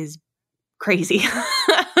is crazy.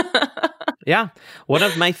 Yeah. One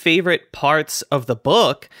of my favorite parts of the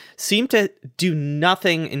book seemed to do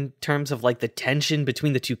nothing in terms of like the tension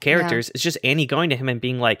between the two characters. It's just Annie going to him and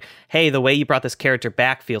being like, hey, the way you brought this character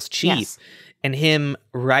back feels cheap. Yes. And him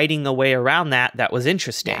writing a way around that was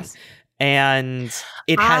interesting. Yes. And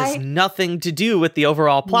it has nothing to do with the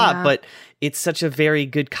overall plot, but it's such a very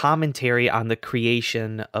good commentary on the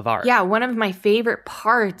creation of art. Yeah, one of my favorite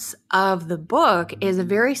parts of the book is a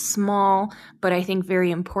very small, but I think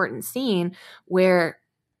very important scene where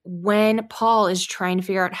when Paul is trying to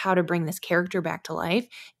figure out how to bring this character back to life,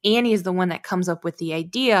 Annie is the one that comes up with the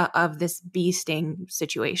idea of this bee sting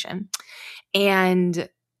situation. And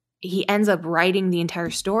he ends up writing the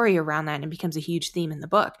entire story around that, and it becomes a huge theme in the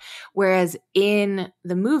book. Whereas in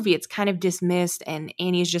the movie, it's kind of dismissed and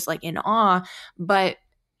Annie is just like in awe. But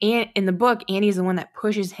in the book, Annie is the one that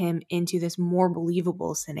pushes him into this more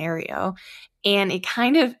believable scenario. And it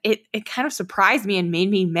kind of surprised me and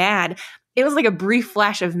made me mad. It was like a brief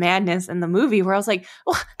flash of madness in the movie where I was like,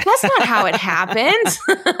 well, that's not how it happened.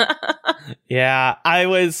 Yeah, I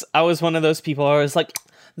was one of those people where I was like,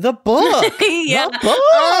 the book. Yeah. The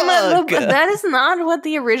book. That is not what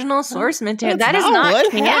the original source material. That is not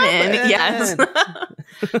canon. Yes.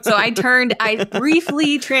 So I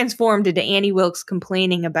briefly transformed into Annie Wilkes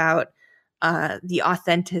complaining about the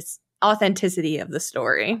authenticity of the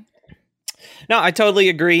story. No, I totally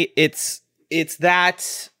agree. It's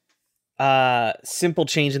that simple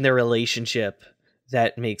change in their relationship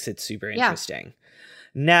that makes it super interesting. Yeah.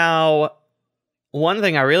 Now, one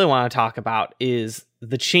thing I really want to talk about is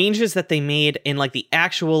the changes that they made in like the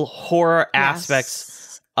actual horror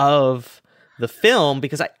aspects of the film,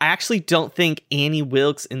 because I actually don't think Annie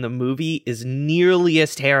Wilkes in the movie is nearly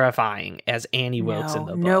as terrifying as Annie Wilkes in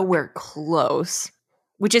the book. Nowhere close.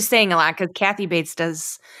 Which is saying a lot because Kathy Bates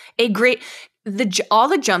does a great... all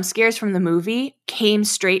the jump scares from the movie came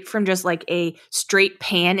straight from just like a straight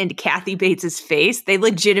pan into Kathy Bates's face. They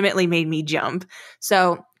legitimately made me jump.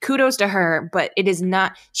 So kudos to her, but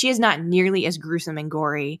she is not nearly as gruesome and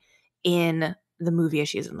gory in the movie as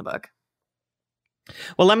she is in the book.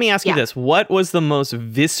 Well, let me ask you this. What was the most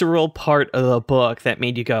visceral part of the book that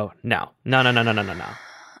made you go, no?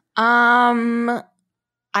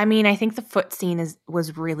 I mean, I think the foot scene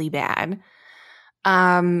was really bad.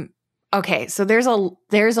 Okay, so there's a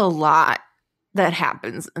lot that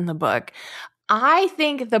happens in the book. I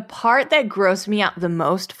think the part that grossed me out the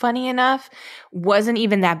most, funny enough, wasn't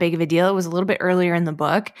even that big of a deal. It was a little bit earlier in the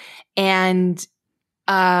book. And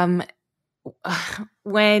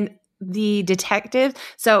when the detective...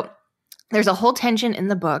 So there's a whole tension in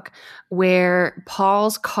the book where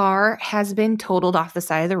Paul's car has been totaled off the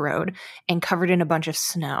side of the road and covered in a bunch of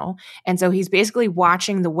snow. And so he's basically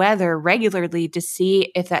watching the weather regularly to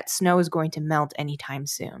see if that snow is going to melt anytime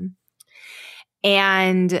soon.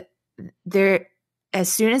 And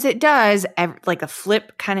as soon as it does, like a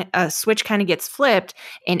switch kind of gets flipped,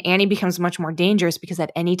 and Annie becomes much more dangerous because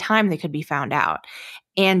at any time they could be found out.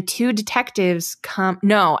 And two detectives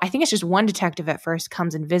I think it's just one detective at first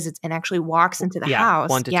comes and visits and actually walks into the house.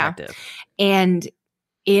 One detective. Yeah. And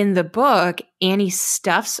in the book, Annie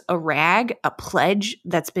stuffs a pledge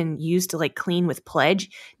that's been used to like clean with pledge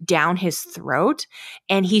down his throat.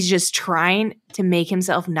 And he's just trying to make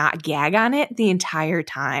himself not gag on it the entire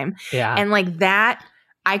time. Yeah. And like that,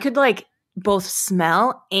 I could like both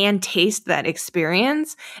smell and taste that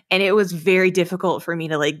experience. And it was very difficult for me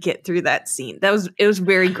to like get through that scene. It was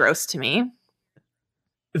very gross to me.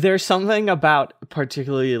 There's something about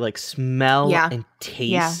particularly like smell and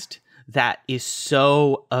taste that is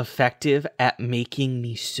so effective at making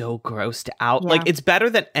me so grossed out. Like it's better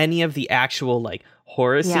than any of the actual like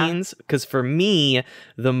horror scenes, because for me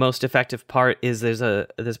the most effective part is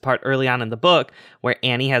there's part early on in the book where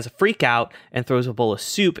Annie has a freak out and throws a bowl of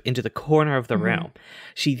soup into the corner of the room.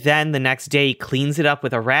 She then the next day cleans it up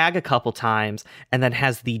with a rag a couple times and then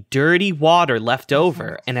has the dirty water left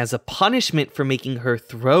over, and as a punishment for making her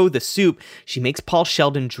throw the soup, she makes Paul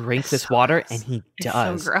Sheldon drink this water, and he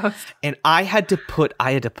does. So gross. And I had to put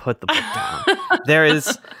the book down. There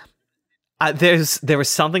was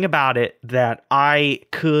something about it that I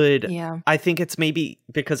think it's maybe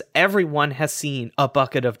because everyone has seen a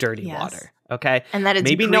bucket of dirty water. Okay. And that is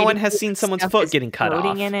maybe no one has seen someone's foot getting cut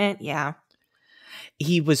off. In it. Yeah.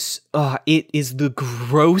 It is the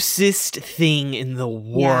grossest thing in the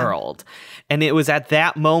world. And it was at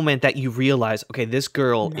that moment that you realize, okay, this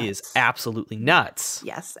girl is absolutely nuts.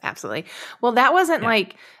 Yes, absolutely. Well, that wasn't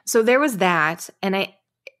so there was that. And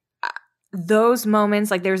those moments,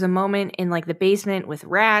 like there's a moment in like the basement with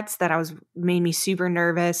rats that made me super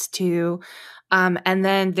nervous too. And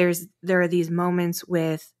then there are these moments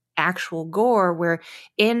with actual gore, where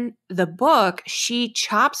in the book, she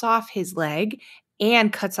chops off his leg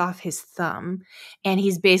and cuts off his thumb. And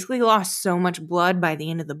he's basically lost so much blood by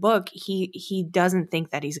the end of the book, he doesn't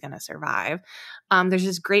think that he's going to survive. There's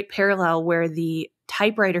this great parallel where the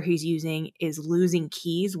typewriter he's using is losing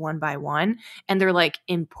keys one by one, and they're like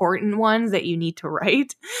important ones that you need to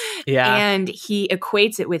write. Yeah. And he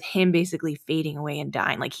equates it with him basically fading away and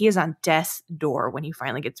dying. Like he is on death's door when he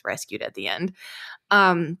finally gets rescued at the end.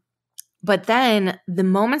 But then the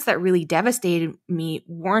moments that really devastated me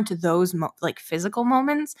weren't those like physical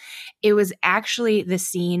moments. It was actually the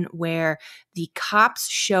scene where the cops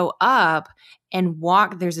show up and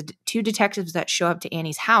walk. There's two detectives that show up to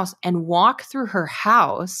Annie's house and walk through her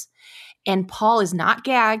house. And Paul is not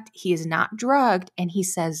gagged. He is not drugged. And he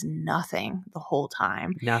says nothing the whole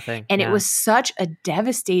time. Nothing. And it was such a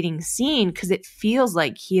devastating scene because it feels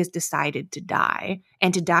like he has decided to die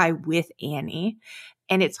and to die with Annie.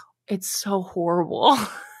 And it's so horrible.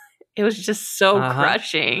 It was just so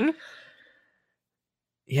crushing.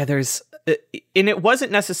 Yeah, and it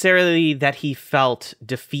wasn't necessarily that he felt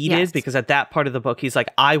defeated, because at that part of the book, he's like,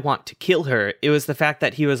 I want to kill her. It was the fact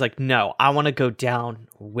that he was like, no, I want to go down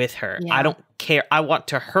with her. Yeah. I don't care. I want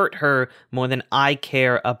to hurt her more than I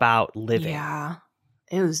care about living. Yeah,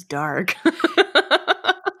 it was dark.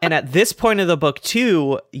 And at this point of the book,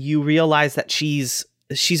 too, you realize that she's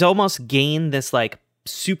almost gained this like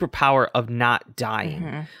superpower of not dying.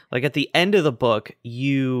 Mm-hmm. Like at the end of the book,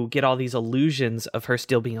 you get all these illusions of her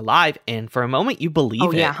still being alive, and for a moment you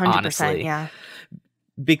believe it. 100%, honestly. Yeah.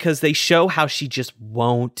 Because they show how she just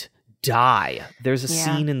won't die. There's a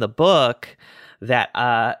scene in the book that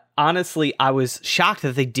honestly I was shocked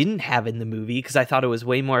that they didn't have in the movie, because I thought it was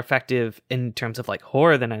way more effective in terms of like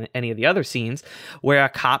horror than any of the other scenes, where a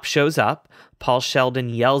cop shows up, Paul Sheldon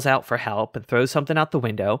yells out for help and throws something out the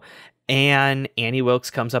window, and Annie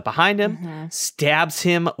Wilkes comes up behind him, stabs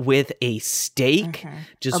him with a stake,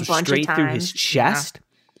 just straight through his chest,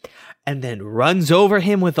 and then runs over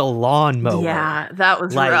him with a lawnmower. Yeah, that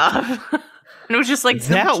was rough. And it was just like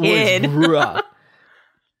that kid. Was rough.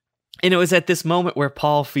 And it was at this moment where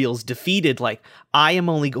Paul feels defeated, like, I am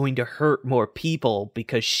only going to hurt more people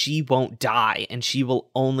because she won't die and she will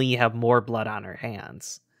only have more blood on her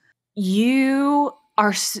hands. You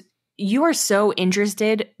are so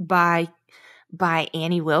interested by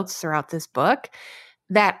Annie Wilkes throughout this book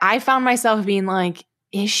that I found myself being like,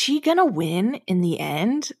 is she gonna win in the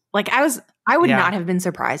end? Like I would not have been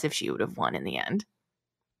surprised if she would have won in the end.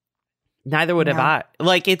 Neither would have I.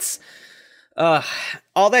 Like it's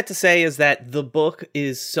all that to say is that the book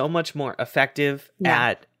is so much more effective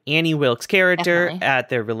at Annie Wilkes' character,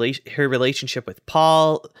 at her relationship with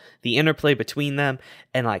Paul, the interplay between them,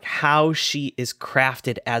 and like how she is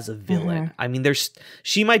crafted as a villain. I mean,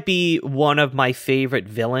 she might be one of my favorite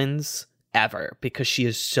villains ever because she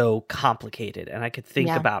is so complicated, and I could think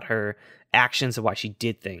about her actions and why she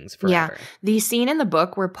did things forever. Yeah, the scene in the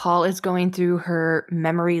book where Paul is going through her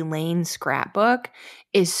memory lane scrapbook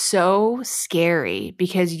is so scary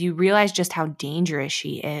because you realize just how dangerous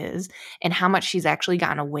she is and how much she's actually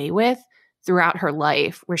gotten away with throughout her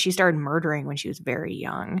life, where she started murdering when she was very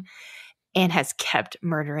young and has kept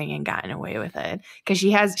murdering and gotten away with it because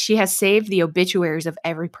she has saved the obituaries of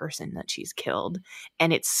every person that she's killed,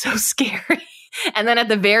 and it's so scary. And then at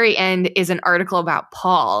the very end is an article about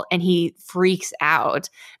Paul, and he freaks out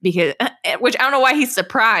because, which I don't know why he's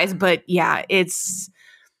surprised, but yeah,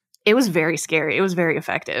 it was very scary. It was very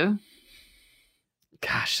effective.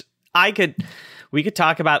 Gosh, we could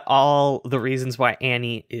talk about all the reasons why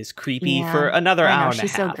Annie is creepy for another hour and a half.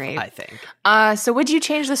 She's so great, I think. So would you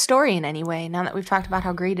change the story in any way now that we've talked about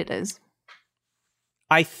how great it is?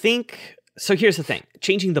 I think so. Here's the thing.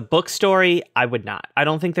 Changing the book story, I would not. I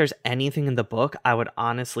don't think there's anything in the book I would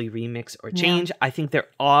honestly remix or change. Yeah. I think there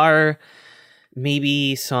are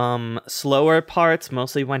maybe some slower parts,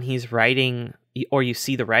 mostly when he's writing or you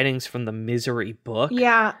see the writings from the Misery book.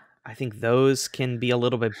 Yeah. I think those can be a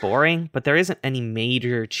little bit boring, but there isn't any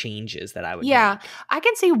major changes that I would make. I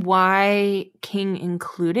can see why King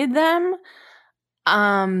included them.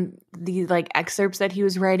 The like excerpts that he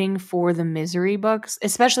was writing for the Misery books,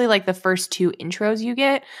 especially like the first two intros you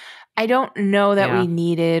get. I don't know that we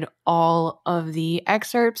needed all of the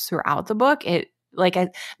excerpts throughout the book.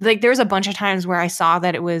 There's a bunch of times where I saw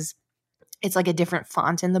that it's like a different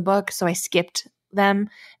font in the book, so I skipped them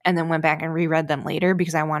and then went back and reread them later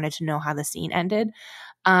because I wanted to know how the scene ended.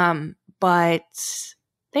 But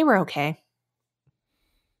they were okay.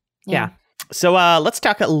 Yeah. So let's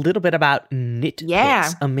talk a little bit about nitpicks.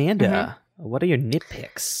 Yeah. Amanda, what are your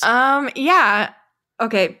nitpicks?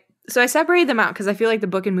 Okay. So I separated them out because I feel like the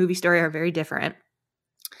book and movie story are very different.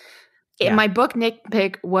 My book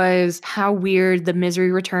nitpick was how weird the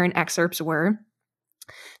Misery Return excerpts were.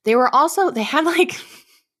 They had like,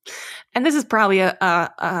 and this is probably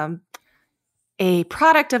a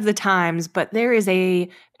product of the times, but there is a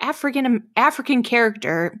African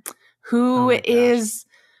character who is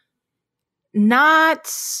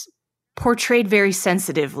not portrayed very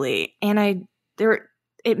sensitively, and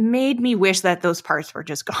it made me wish that those parts were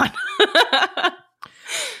just gone.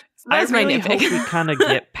 I really hope we kind of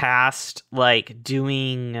get past like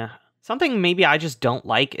doing something maybe I just don't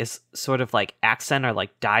like is sort of like accent or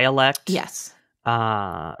like dialect. Yes.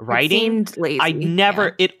 Writing. It seemed lazy.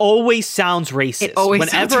 It always sounds racist.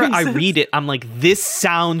 Whenever I read it, I'm like, this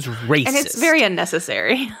sounds racist. And it's very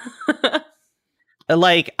unnecessary.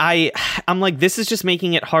 Like I'm like, this is just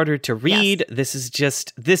making it harder to read.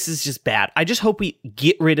 Yes. This is just bad. I just hope we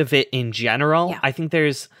get rid of it in general. Yeah. I think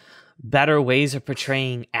there's better ways of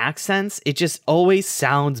portraying accents. It just always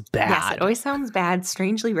sounds bad. Yes, it always sounds bad,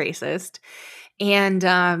 strangely racist. And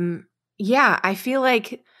I feel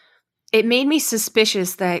like it made me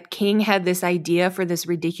suspicious that King had this idea for this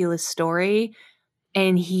ridiculous story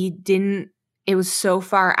and it was so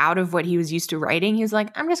far out of what he was used to writing. He was like,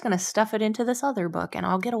 I'm just going to stuff it into this other book and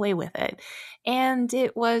I'll get away with it. And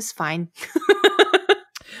it was fine.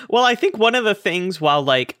 Well, I think one of the things while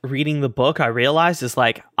like reading the book, I realized is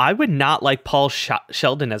like, I would not like Paul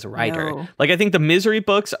Sheldon as a writer. No. Like, I think the Misery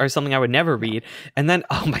books are something I would never read. And then,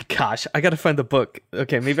 oh my gosh, I got to find the book.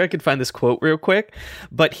 Okay, maybe I could find this quote real quick.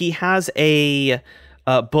 But he has a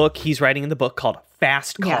book he's writing in the book called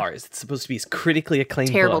Fast Cars. It's supposed to be his critically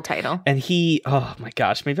acclaimed terrible book. Title. And oh my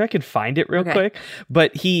gosh, maybe I could find it real quick.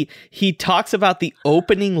 But he talks about the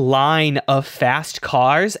opening line of Fast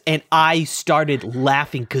Cars, and I started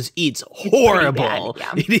laughing because it's horrible.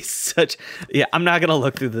 It is I'm not gonna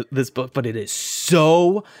look through this book, but it's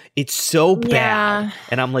so bad.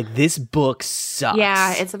 And I'm like, this book sucks.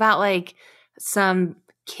 Yeah, it's about like some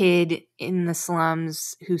kid in the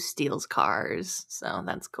slums who steals cars. So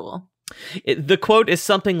that's cool. The quote is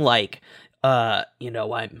something like, I'm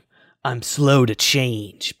slow to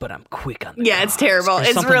change, but I'm quick on the cars. It's terrible.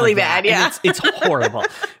 It's really bad. Yeah. It's horrible.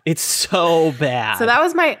 It's so bad. So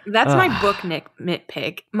that's my book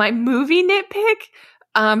nitpick. My movie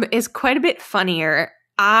nitpick is quite a bit funnier.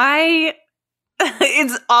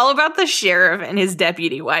 It's all about the sheriff and his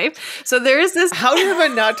deputy wife. So there's this. How have I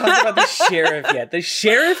not talked about the sheriff yet? The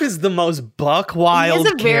sheriff is the most buck wild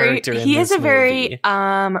character. He is a very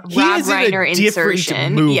Rob Reiner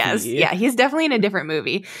insertion. Movie. Yes, yeah, he's definitely in a different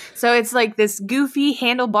movie. So it's like this goofy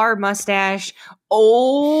handlebar mustache,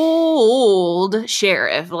 old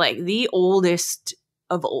sheriff, like the oldest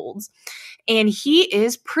of olds. And he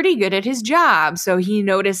is pretty good at his job. So he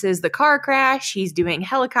notices the car crash. He's doing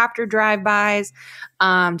helicopter drive-bys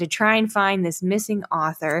to try and find this missing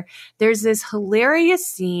author. There's this hilarious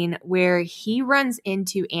scene where he runs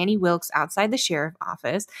into Annie Wilkes outside the sheriff's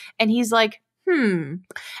office. And he's like, And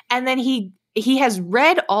then he has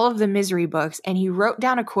read all of the Misery books and he wrote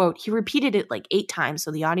down a quote. He repeated it like 8 times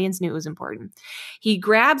so the audience knew it was important. He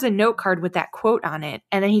grabs a note card with that quote on it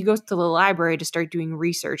and then he goes to the library to start doing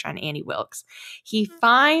research on Annie Wilkes. He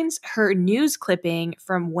finds her news clipping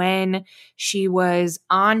from when she was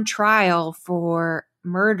on trial for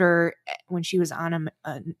murder when she was on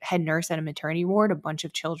a head nurse at a maternity ward. A bunch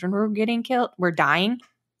of children were dying.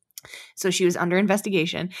 So she was under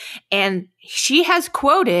investigation, and she has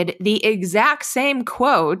quoted the exact same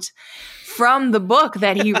quote from the book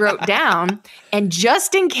that he wrote down. And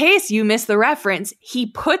just in case you miss the reference, he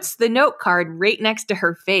puts the note card right next to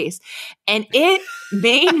her face. And it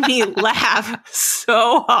made me laugh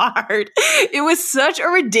so hard. It was such a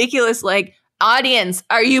ridiculous, like, audience,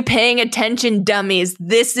 are you paying attention, dummies?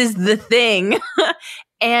 This is the thing.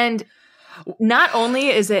 And not only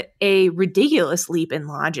is it a ridiculous leap in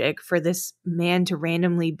logic for this man to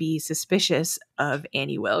randomly be suspicious of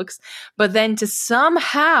Annie Wilkes, but then to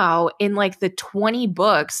somehow in like the 20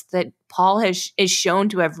 books that Paul is shown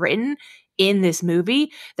to have written in this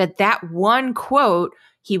movie, that one quote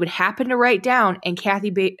he would happen to write down and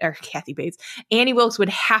Annie Wilkes would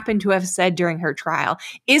happen to have said during her trial.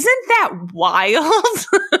 Isn't that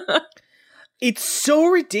wild? It's so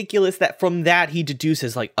ridiculous that from that he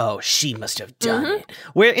deduces like, oh, she must have done it.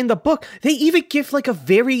 Where in the book, they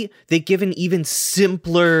give an even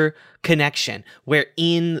simpler connection. Where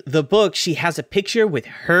in the book, she has a picture with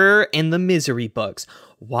her in the Misery books.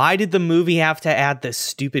 Why did the movie have to add this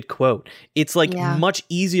stupid quote? It's like much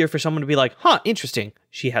easier for someone to be like, huh, interesting.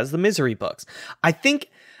 She has the Misery books. I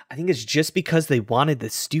think I think it's just because they wanted the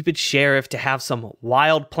stupid sheriff to have some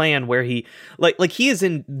wild plan where he like he is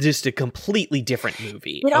in just a completely different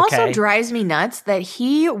movie. It also drives me nuts that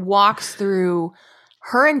he walks through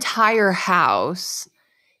her entire house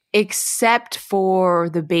except for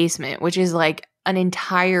the basement, which is like an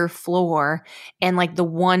entire floor and like the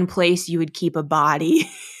one place you would keep a body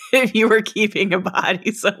if you were keeping a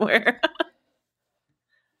body somewhere.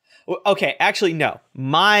 Okay, actually, no.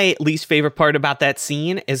 My least favorite part about that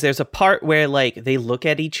scene is there's a part where like they look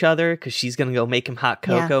at each other because she's gonna go make him hot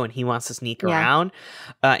cocoa and he wants to sneak around,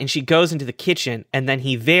 and she goes into the kitchen and then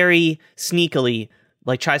he very sneakily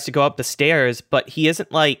like tries to go up the stairs, but he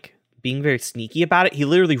isn't like being very sneaky about it. He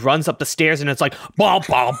literally runs up the stairs and it's like bah,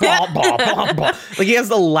 bah, bah, bah, bah, bah. Like he has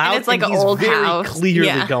the loud, and it's like and an old very house.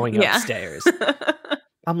 clearly going upstairs.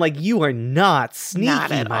 I'm like, you are not sneaky,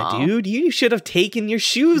 not my dude. You should have taken your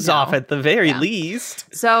shoes off at the very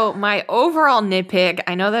least. So my overall nitpick,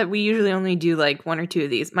 I know that we usually only do like one or two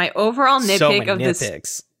of these. My overall nitpick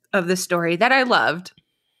of this story that I loved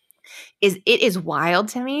is it is wild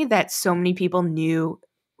to me that so many people knew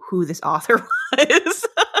who this author was.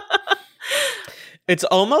 It's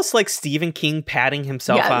almost like Stephen King patting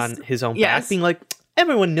himself on his own back, being like,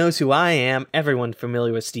 everyone knows who I am. Everyone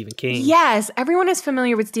familiar with Stephen King. Yes, everyone is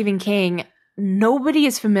familiar with Stephen King. Nobody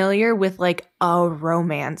is familiar with like a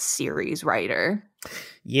romance series writer.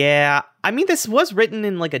 Yeah. I mean, this was written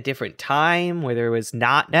in like a different time where there was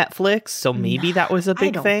not Netflix. So maybe that was a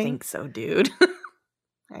big thing. I don't think so, dude.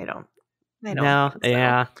 I don't think so.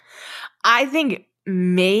 Yeah. I think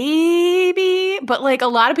maybe, but like a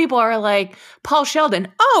lot of people are like, Paul Sheldon.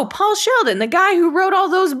 Oh, Paul Sheldon, the guy who wrote all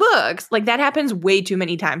those books. Like that happens way too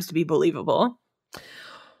many times to be believable.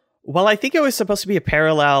 Well, I think it was supposed to be a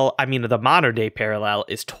parallel. I mean, the modern day parallel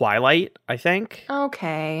is Twilight, I think.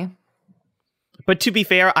 Okay. But to be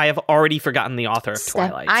fair, I have already forgotten the author of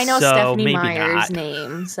Twilight. I know so Stephanie maybe Meyer's not.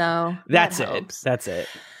 name, so That's that it. helps. That's it.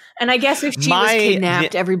 And I guess if she was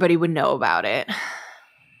kidnapped, everybody would know about it.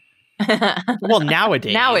 Well,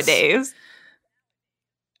 nowadays.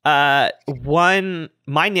 My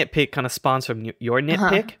nitpick kind of spawns from your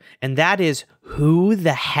nitpick, and that is who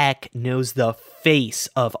the heck knows the face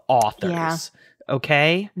of authors? Yeah.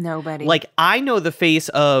 Okay? Nobody. Like, I know the face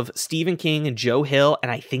of Stephen King and Joe Hill,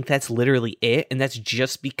 and I think that's literally it, and that's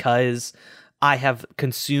just because I have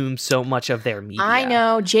consumed so much of their media. I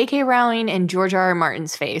know J.K. Rowling and George R.R.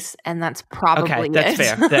 Martin's face, and that's probably okay, that's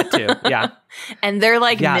fair. That too, yeah. And they're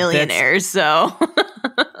like millionaires, so...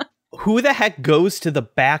 Who the heck goes to the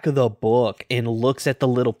back of the book and looks at the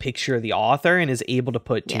little picture of the author and is able to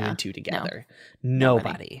put two and two together? No.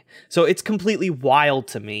 Nobody. So it's completely wild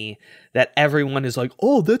to me that everyone is like,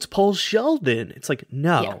 oh, that's Paul Sheldon. It's like,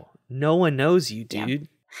 no one knows you, dude.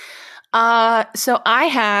 So I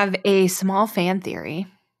have a small fan theory.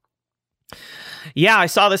 Yeah, I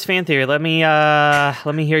saw this fan theory. Let me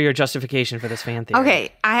hear your justification for this fan theory.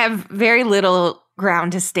 Okay, I have very little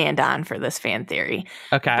ground to stand on for this fan theory.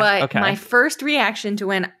 Okay. But my first reaction to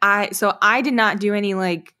when I did not do any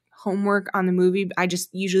like homework on the movie. I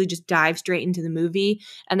usually just dive straight into the movie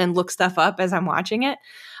and then look stuff up as I'm watching it.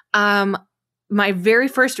 My very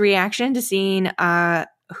first reaction to seeing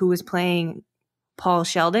who was playing Paul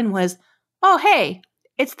Sheldon was, oh, hey,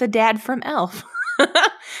 it's the dad from Elf.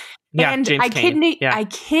 Yeah, and James Cain. I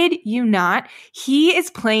kid you not, he is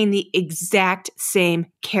playing the exact same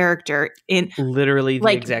character in literally the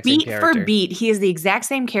exact same character. Beat for beat, he is the exact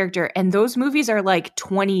same character, and those movies are like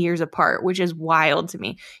 20 years apart, which is wild to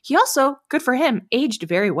me. He also, good for him, aged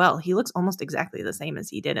very well. He looks almost exactly the same as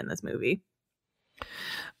he did in this movie.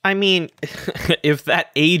 I mean, if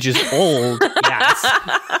that age is old, yes.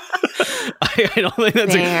 I don't think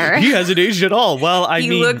that's he hasn't aged at all. Well, he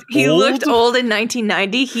looked old in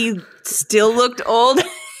 1990. He still looked old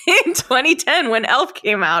in 2010 when Elf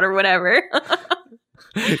came out or whatever.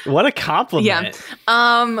 What a compliment.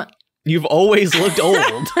 Yeah. You've always looked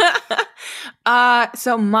old.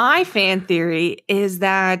 So my fan theory is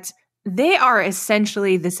that they are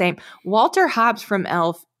essentially the same. Walter Hobbs from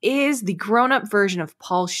Elf is the grown-up version of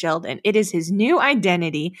Paul Sheldon. It is his new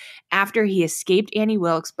identity after he escaped Annie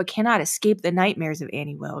Wilkes, but cannot escape the nightmares of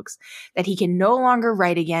Annie Wilkes, that he can no longer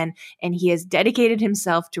write again, and he has dedicated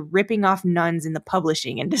himself to ripping off nuns in the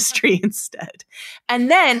publishing industry instead. And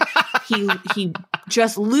then he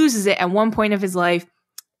just loses it at one point of his life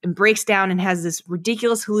and breaks down and has this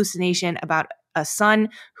ridiculous hallucination about a son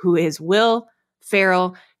who is Will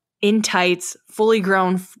Ferrell in tights, fully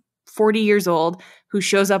grown, 40 years old, who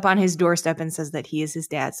shows up on his doorstep and says that he is his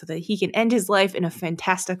dad so that he can end his life in a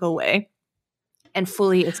fantastical way and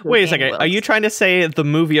fully escape. Wait a second. Are you trying to say the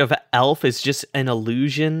movie of Elf is just an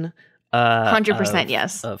illusion 100%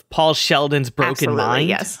 yes. Of Paul Sheldon's Broken Absolutely, Mind?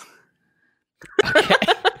 Yes. Okay.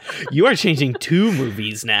 You are changing 2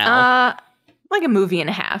 movies now. Like a movie and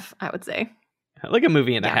a half, I would say. Like a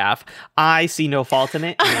movie and a half. I see no fault in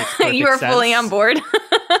it. You are fully on board.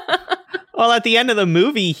 Well, at the end of the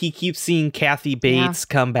movie, he keeps seeing Kathy Bates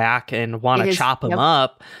come back and want to chop him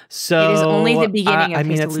up. So it is only the beginning of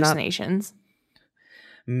his hallucinations.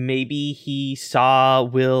 Maybe he saw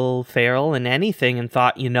Will Ferrell in anything and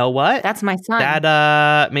thought, you know what? That's my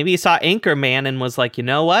son. Maybe he saw Anchorman and was like, you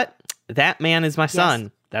know what? That man is my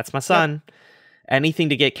son. That's my son. Yep. Anything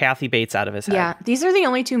to get Kathy Bates out of his head. Yeah, these are the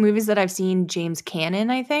only 2 movies that I've seen James Caan in,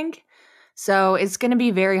 I think. So it's going to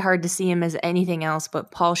be very hard to see him as anything else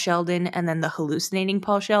but Paul Sheldon and then the hallucinating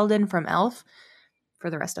Paul Sheldon from Elf for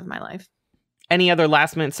the rest of my life. Any other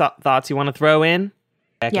last minute thoughts you want to throw in?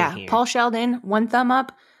 Paul Sheldon, 1 thumb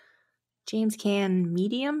up. James Caan,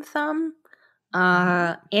 medium thumb.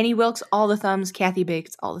 Annie Wilkes, all the thumbs. Kathy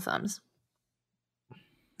Bates, all the thumbs.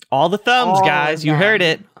 All the thumbs, guys. You heard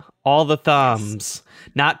it. All the thumbs.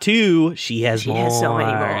 Yes. Not 2. She has more. She has so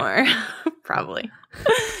many more. Probably.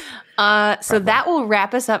 So that will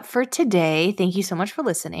wrap us up for today. Thank you so much for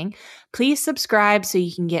listening. Please subscribe so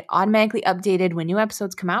you can get automatically updated when new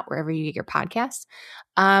episodes come out wherever you get your podcasts.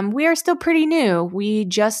 We are still pretty new. We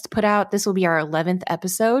just put out, this will be our 11th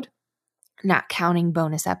episode, not counting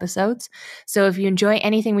bonus episodes. So if you enjoy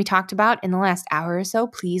anything we talked about in the last hour or so,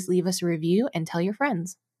 please leave us a review and tell your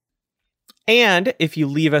friends. And if you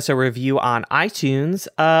leave us a review on iTunes,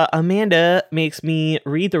 Amanda makes me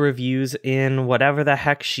read the reviews in whatever the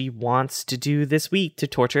heck she wants to do this week to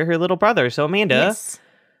torture her little brother. So Amanda,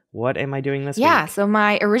 what am I doing this week? Yeah, so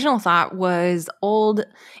my original thought was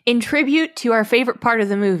in tribute to our favorite part of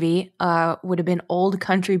the movie, would have been Old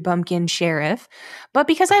Country Bumpkin Sheriff. But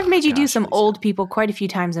because I've made you do some old people quite a few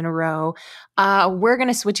times in a row, we're going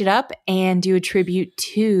to switch it up and do a tribute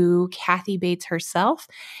to Kathy Bates herself.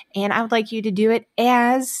 And I would like you to do it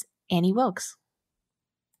as Annie Wilkes.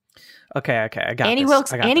 Okay, I got Annie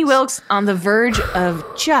this. Annie Wilkes on the verge of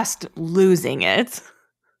just losing it.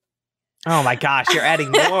 Oh my gosh, you're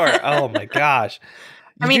adding more. Oh my gosh.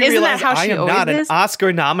 Isn't that how she always is? I am not an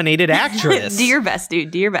Oscar-nominated actress. Do your best,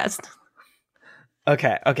 dude. Do your best.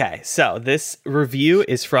 Okay. So this review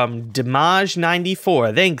is from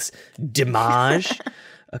Dimage94. Thanks, Dimage.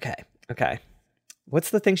 Okay.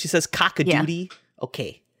 What's the thing she says? Cock-a-doodie? Yeah.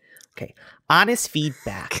 Okay. Honest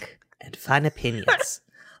feedback and fun opinions.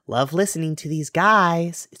 Love listening to these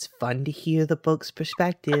guys. It's fun to hear the book's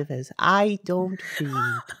perspective as I don't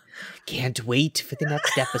read. Can't wait for the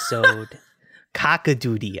next episode.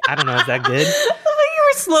 Cock-a-doodie. I don't know. Is that good? You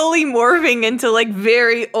were slowly morphing into like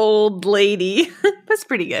very old lady. That's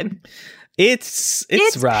pretty good. It's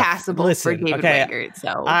rough. Passable for David Wingert.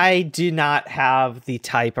 So I do not have the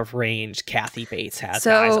type of range Kathy Bates has.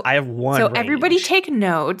 Guys. I have one. So everybody take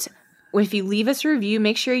note. If you leave us a review,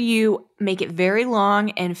 make sure you make it very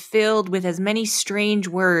long and filled with as many strange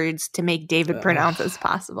words to make David pronounce as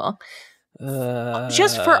possible.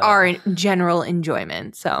 Just for our general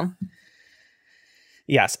enjoyment. So,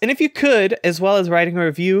 yes. And if you could, as well as writing a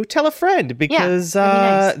review, tell a friend, because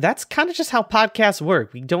nice. That's kind of just how podcasts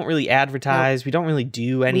work. We don't really advertise. Nope. We don't really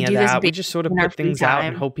do any of that. We just sort of put things out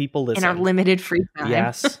and hope people listen. In our limited free time.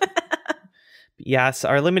 Yes. Yes,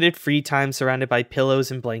 our limited free time surrounded by pillows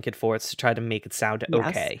and blanket forts to try to make it sound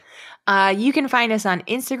okay. You can find us on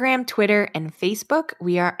Instagram, Twitter, and Facebook.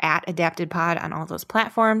 We are at AdaptedPod on all those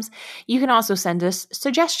platforms. You can also send us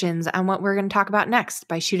suggestions on what we're going to talk about next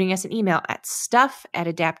by shooting us an email at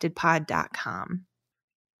stuff@adaptedpod.com.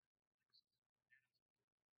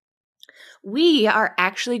 We are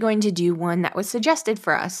actually going to do one that was suggested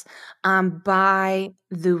for us by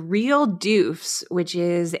The Real Doofs, which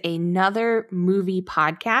is another movie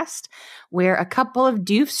podcast where a couple of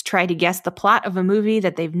doofs try to guess the plot of a movie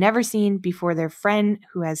that they've never seen before their friend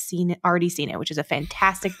who has already seen it, which is a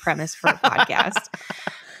fantastic premise for a podcast.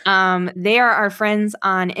 They are our friends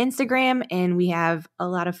on Instagram, and we have a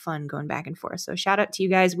lot of fun going back and forth. So shout out to you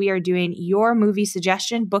guys. We are doing your movie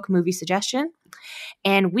suggestion, book movie suggestion,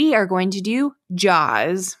 and we are going to do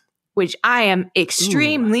Jaws, which I am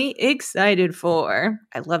extremely excited for.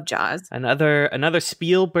 I love Jaws. Another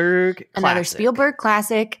Spielberg classic. Another Spielberg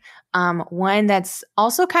classic. One that's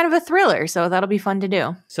also kind of a thriller, so that'll be fun to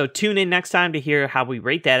do. So tune in next time to hear how we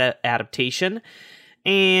rate that adaptation.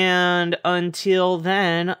 And until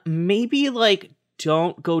then, maybe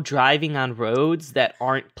don't go driving on roads that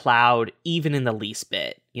aren't plowed even in the least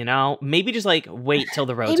bit, you know? Maybe just wait till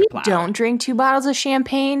the roads are plowed. Don't drink 2 bottles of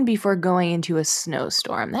champagne before going into a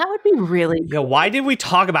snowstorm. That would be really cool. Why did we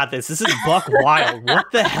talk about this? This is Buck Wild. What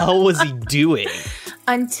the hell was he doing?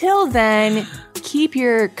 until then, keep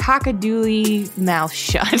your cockadoodly mouth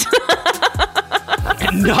shut.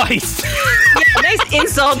 Nice. Yeah, nice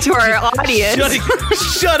insult to our audience.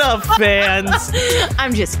 Shut up, fans.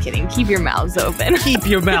 I'm just kidding. Keep your mouths open. Keep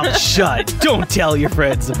your mouth shut. Don't tell your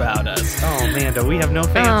friends about us. Oh, Mando, we have no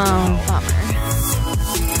fans. Oh, bummer.